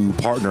new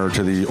partner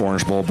to the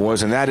Orange Bowl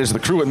boys, and that is the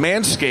crew at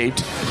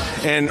Manscaped.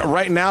 And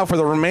right now, for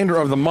the remainder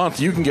of the month,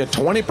 you can get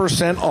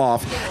 20%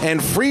 off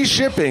and free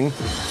shipping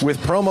with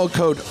promo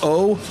code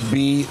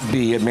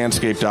OBB at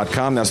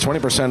manscaped.com. That's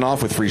 20%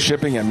 off with free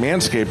shipping at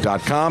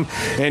manscaped.com.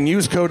 And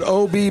use code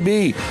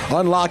OBB.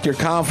 Unlock your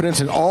confidence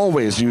and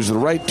always use the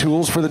right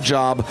tools for the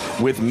job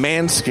with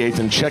Manscaped.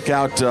 And check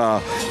out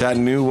that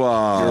new...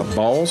 your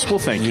balls? Well,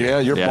 thank you. Yeah,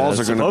 your balls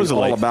are going to be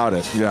all about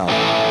it. Yeah.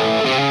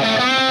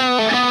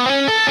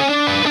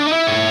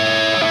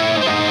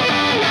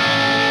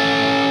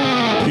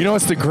 You know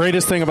what's the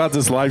greatest thing about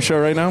this live show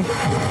right now?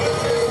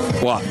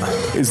 What?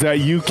 Is that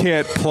you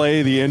can't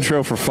play the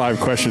intro for 5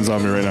 questions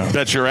on me right now.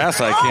 Bet your ass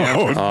I can.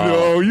 Oh,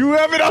 no. You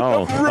have it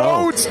on the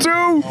roads, too.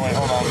 Oh, wait,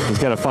 hold on. He's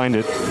got to find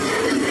it.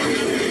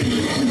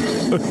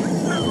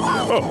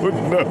 Oh,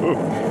 no.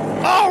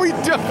 Oh, he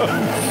does.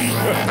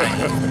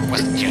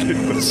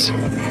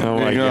 Oh,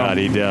 my God,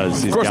 he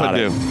does. He's Of course got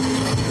I it. do.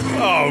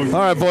 Oh. All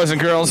right, boys and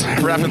girls,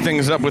 wrapping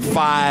things up with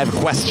 5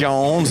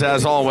 questions.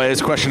 As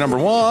always, question number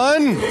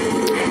 1.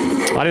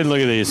 I didn't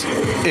look at these.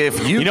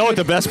 If you know what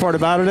the best part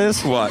about it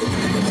is? What?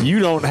 You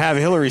don't have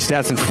Hillary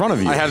stats in front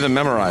of you. I have them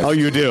memorized. Oh,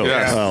 you do?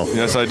 Yes,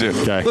 yes I do.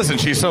 Okay. Listen,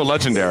 she's so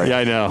legendary. Yeah,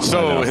 I know.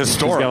 So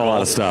historical. She's got a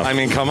lot of stuff. I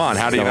mean, come on.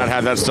 How do you not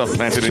have that stuff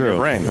planted in your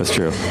brain? That's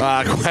true.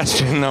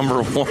 Question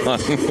number 1.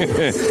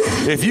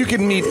 If you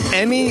could meet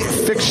any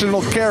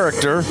fictional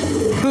character,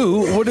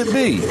 who would it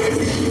be?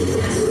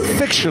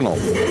 Fictional,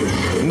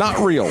 not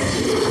real.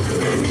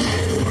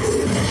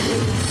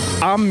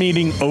 I'm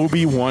meeting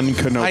Obi-Wan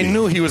Kenobi. I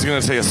knew he was going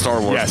to say a Star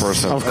Wars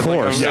person. Of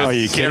course. Like, Are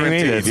you kidding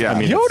me? Yeah.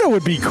 Yoda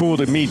would be cool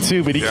to meet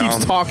too, but he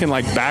keeps talking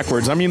like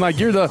backwards. I mean, like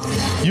you're like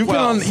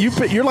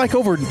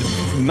over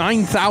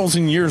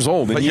 9,000 years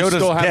old, and but you Yoda's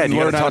still haven't dead. You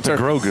learned got how to talk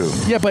to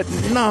Grogu. Yeah, but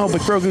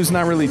Grogu's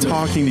not really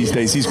talking these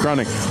days. He's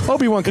grunting.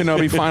 Obi-Wan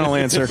Kenobi, final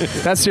answer.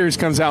 That series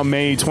comes out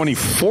May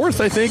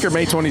 24th, I think, or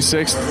May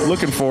 26th.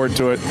 Looking forward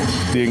to it.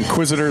 The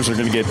Inquisitors are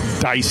going to get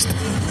diced.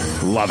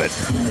 Love it.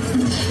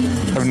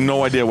 I have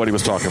no idea what he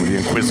was talking about. The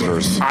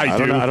Inquisitors. I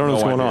do. I don't know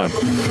what's going on.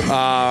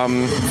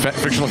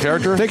 Fictional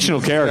character?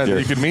 Fictional character.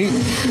 That you could meet?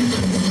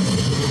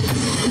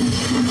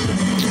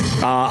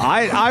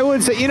 I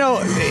would say, in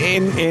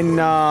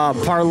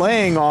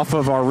parlaying off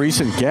of our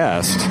recent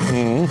guest,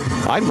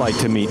 I'd like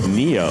to meet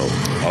Neo.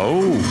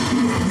 Oh.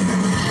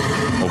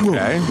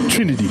 Okay. Ooh,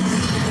 Trinity.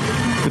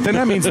 But then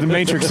that means the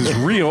Matrix is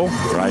real.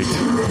 Right.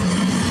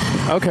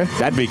 Okay.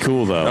 That'd be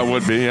cool, though. That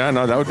would be. Yeah,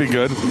 no, that would be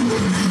good.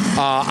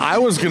 I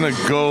was going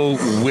to go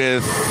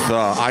with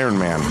Iron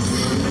Man.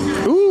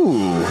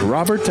 Ooh,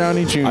 Robert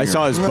Downey Jr. I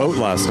saw his boat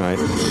last night.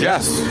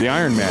 Yes. The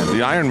Iron Man.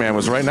 The Iron Man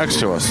was right next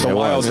to us. The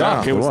Wild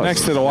Duck. Yeah, it was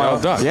next to the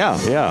Wild Duck.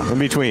 Yeah, in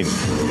between.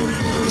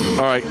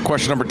 All right,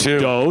 question number 2.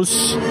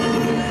 Dos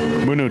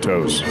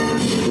Minutos.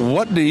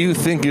 What do you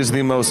think is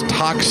the most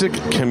toxic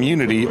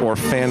community or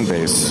fan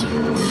base?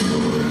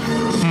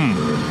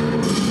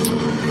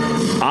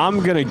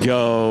 I'm going to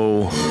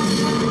go,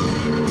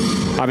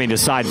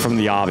 aside from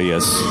the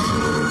obvious,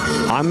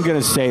 I'm going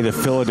to say the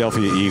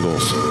Philadelphia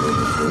Eagles.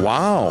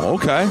 Wow,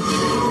 okay.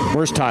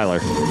 Where's Tyler?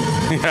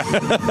 He's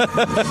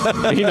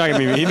not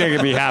going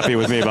to be happy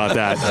with me about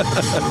that.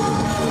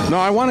 No,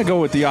 I want to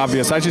go with the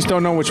obvious. I just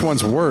don't know which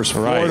one's worse,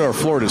 Florida or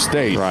Florida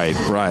State. Right.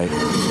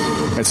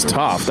 It's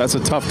tough. That's a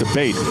tough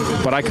debate.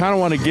 But I kind of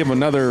want to give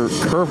another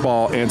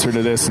curveball answer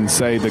to this and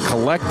say the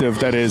collective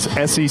that is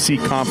SEC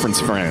conference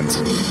fans.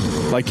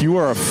 Like, you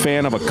are a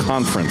fan of a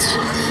conference.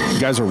 You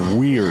guys are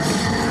weird.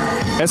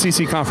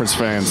 SEC conference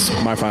fans,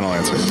 my final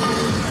answer.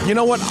 You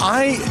know what?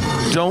 I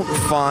don't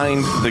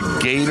find the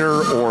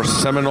Gator or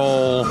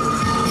Seminole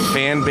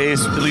fan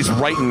base, at least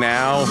right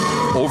now,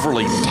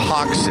 overly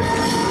toxic.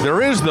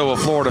 There is, though, a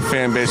Florida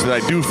fan base that I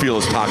do feel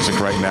is toxic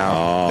right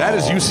now. That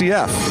is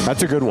UCF.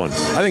 That's a good one.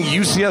 I think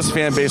UCF's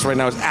fan base right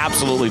now is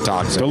absolutely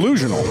toxic.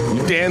 Delusional.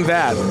 And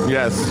that,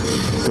 yes.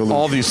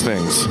 All these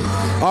things.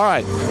 All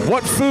right.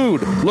 What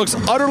food looks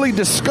utterly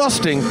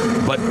disgusting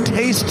but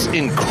tastes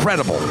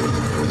incredible?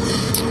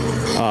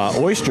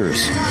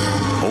 Oysters.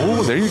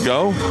 Oh, there you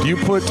go. Do you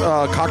put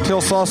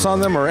cocktail sauce on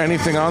them or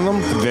anything on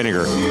them?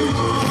 Vinegar.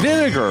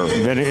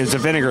 It's a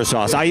vinegar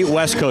sauce. I eat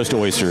West Coast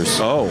oysters.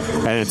 Oh.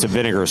 And it's a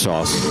vinegar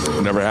sauce.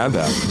 Never had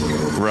that.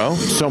 Bro?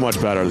 So much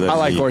better than I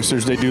like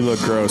oysters. They do look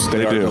gross.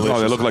 They do. Delicious.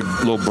 Oh, they look like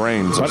little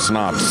brains or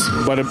snobs.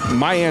 But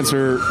my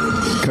answer,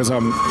 because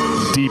I'm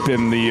deep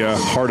in the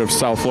heart of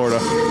South Florida,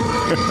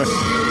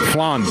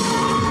 flan.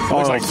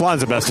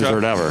 flan's the best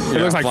dessert ever.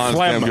 It looks like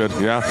phlegm. Damn good.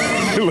 Yeah.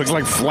 It looks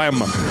like phlegm,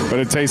 but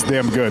it tastes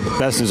damn good.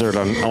 Best dessert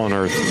on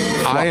earth.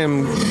 I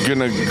am going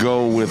to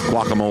go with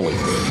guacamole.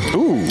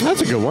 Ooh,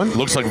 that's a good one.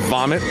 Looks like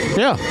vomit.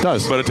 Yeah, it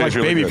does. But it tastes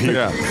like really baby good. puke.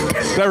 Yeah.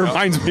 That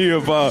reminds me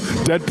of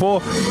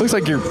Deadpool. Looks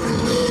like your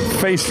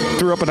face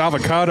threw up an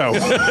avocado.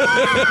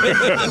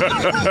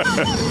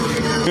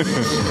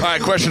 All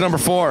right, question number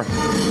 4.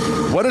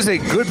 What is a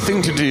good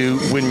thing to do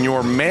when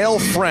your male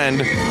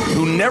friend,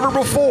 who never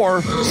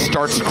before,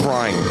 starts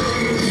crying?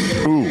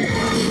 Ooh.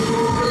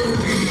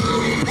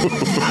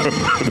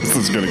 This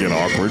is going to get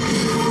awkward.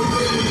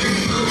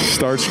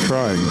 Starts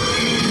crying.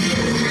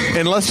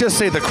 And let's just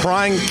say the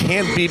crying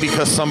can't be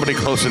because somebody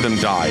close to them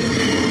died.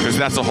 Because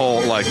that's a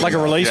whole, like a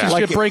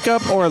relationship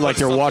breakup? Or like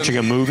you're watching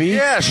a movie?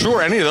 Yeah,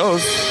 sure, any of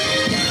those.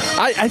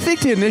 I think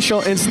the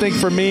initial instinct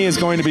for me is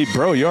going to be,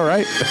 bro, you all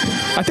right?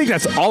 I think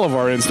that's all of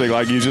our instinct.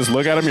 Like, you just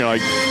look at him, you're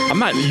like, I'm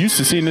not used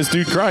to seeing this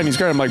dude cry, and he's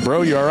crying. I'm like,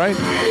 bro, you all right?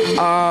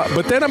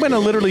 But then I'm going to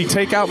literally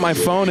take out my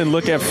phone and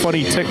look at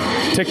funny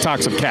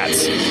TikToks of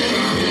cats.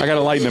 I got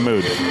to lighten the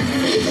mood.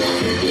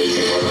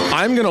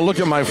 I'm going to look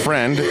at my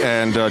friend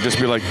and just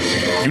be like,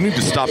 you need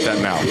to stop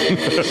that now.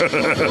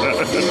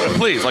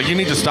 Please, like, you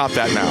need to stop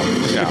that now.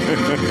 Yeah.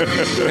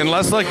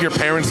 Unless, like, your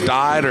parents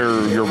died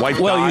or your wife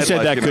died. Well, you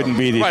said like, that couldn't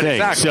be the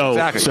thing. Exactly.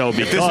 So because...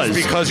 If this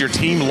is because your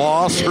team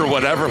lost or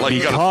whatever, like,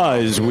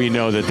 because we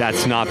know that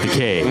that's not the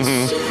case,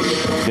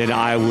 then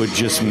I would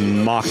just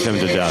mock them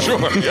to death. Sure.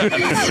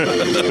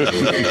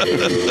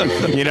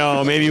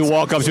 Yeah. Maybe you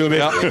walk up to him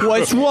and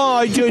what's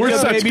wrong? We're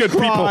such good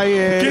people.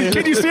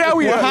 Can you see how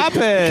we... What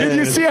happened? Can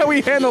you see how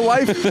we handle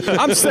life?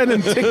 I'm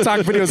sending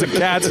TikTok videos of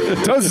cats.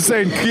 Toast is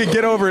saying,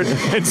 get over it,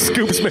 and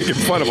Scoop's making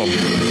fun of them.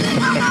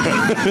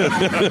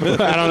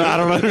 I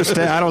don't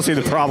understand. I don't see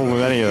the problem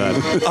with any of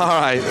that.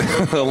 All right.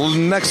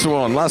 Next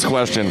one. Last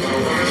question.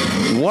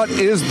 What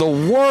is the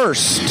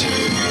worst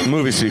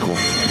movie sequel?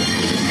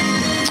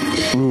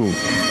 Ooh,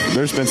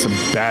 there's been some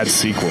bad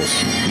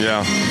sequels.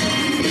 Yeah.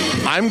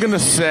 I'm going to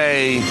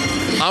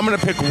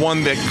pick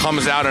one that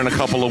comes out in a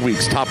couple of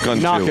weeks. Top Gun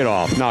 2. Knock it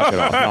off.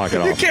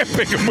 You can't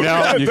pick a movie.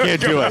 No, you can't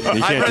do it.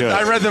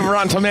 I read them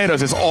Rotten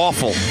Tomatoes. It's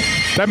awful.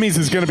 That means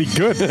it's going to be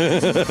good.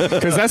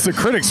 Because that's the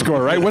critic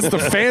score, right? What's the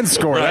fan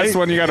score? Right? That's the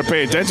one you got to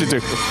pay attention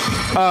to.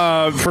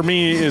 For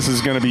me, this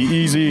is going to be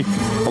easy.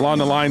 Along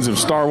the lines of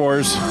Star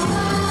Wars.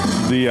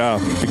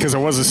 Because it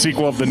was a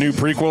sequel of the new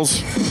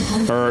prequels.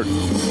 Or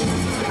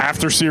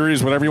after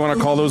series, whatever you want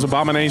to call those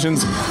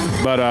abominations.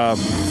 But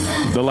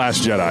The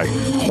Last Jedi.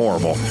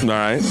 Horrible. All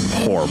right.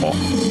 Horrible.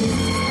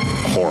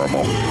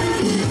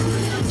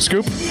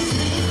 Scoop?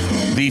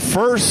 The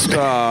first,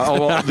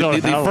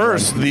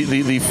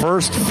 the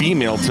first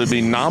female to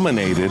be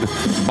nominated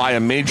by a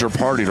major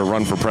party to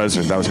run for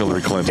president. That was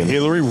Hillary Clinton.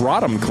 Hillary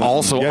Rodham Clinton.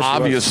 Also, yes,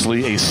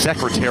 obviously, a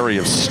Secretary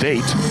of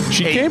State.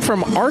 She came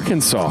from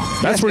Arkansas.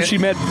 That's where she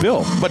met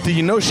Bill. But do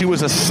you know she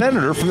was a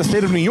senator from the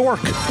state of New York?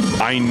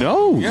 I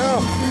know. Yeah.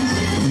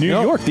 New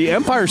York, the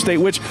Empire State,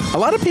 which a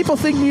lot of people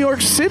think New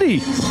York City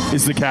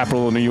is the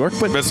capital of New York,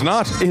 but it's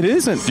not. It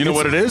isn't. Do you know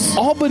what it is?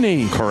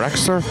 Albany. Correct,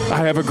 sir.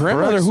 I have a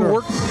grandmother who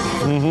worked.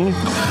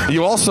 Mm-hmm.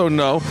 You also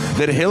know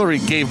that Hillary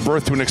gave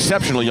birth to an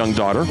exceptional young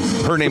daughter.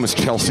 Her name is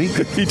Chelsea.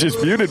 He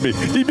just muted me.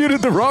 He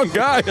muted the wrong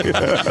guy.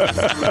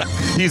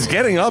 He's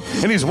getting up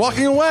and he's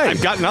walking away.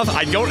 I've got nothing.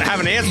 I don't have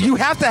an answer. You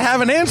have to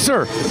have an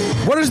answer.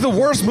 What is the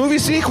worst movie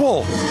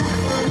sequel?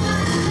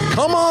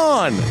 Come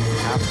on.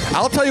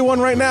 I'll tell you one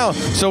right now.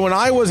 So when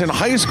I was in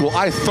high school,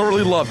 I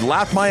thoroughly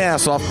laughed my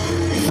ass off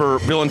for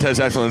Bill and Ted's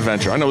Excellent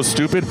Adventure. I know it's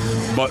stupid,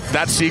 but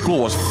that sequel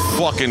was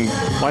fucking...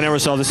 I never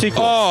saw the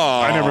sequel.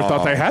 Oh. I never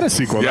thought they had a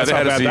sequel. Yeah, That's they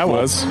how had a bad sequel.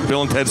 that was.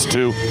 Bill and Ted's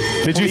 2.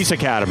 Police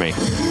Academy.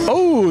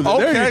 Oh,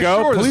 okay, there you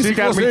go. Sure. Police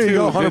Academy 2.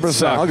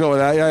 100%. I'll go with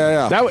that.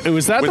 Yeah.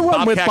 Was that the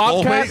one with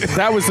Bobcat?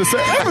 That was the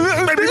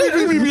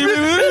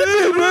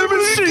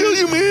Kill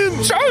you, man.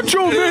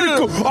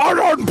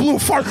 I blew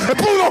fart. I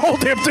blew the whole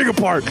damn thing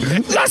apart.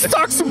 Let's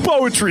talk some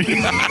poetry.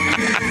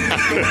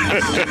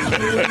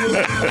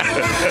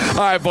 All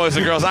right, boys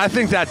and girls. I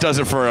think that does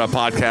it for a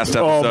podcast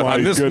episode. Oh, my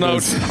On this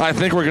goodness. note, I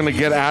think we're going to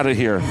get out of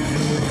here.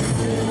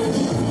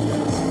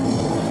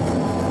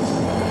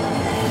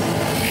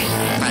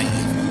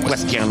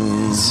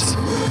 Questions.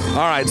 All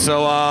right,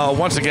 so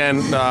once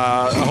again,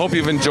 I hope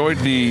you've enjoyed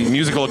the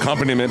musical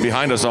accompaniment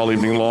behind us all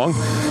evening long.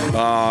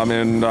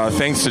 And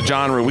thanks to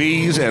John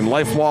Ruiz and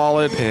Life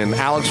Wallet and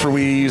Alex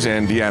Ruiz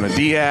and Deanna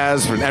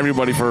Diaz and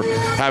everybody for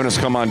having us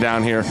come on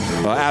down here.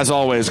 As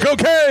always, go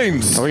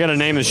Canes! We got to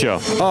name the show.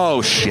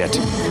 Oh, shit.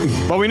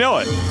 But we know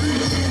it.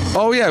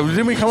 Oh, yeah.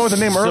 Didn't we come up with a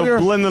name earlier?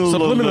 Subliminally.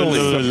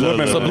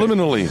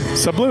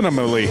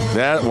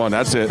 That one.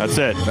 That's it. That's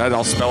it.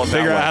 I'll spell it that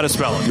Figure way. out how to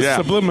spell it. Yeah.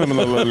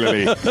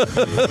 Subliminally.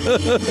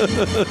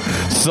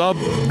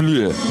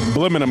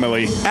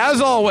 Subliminally.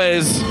 As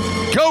always,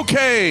 go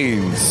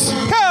Canes!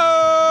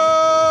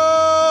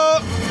 Go!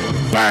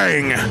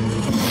 Bang!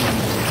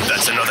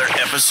 That's another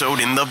episode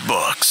in the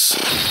books.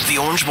 The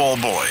Orange Ball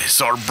Boys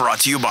are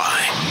brought to you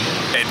by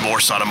Ed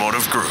Morse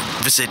Automotive Group.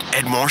 Visit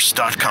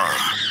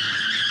edmorse.com.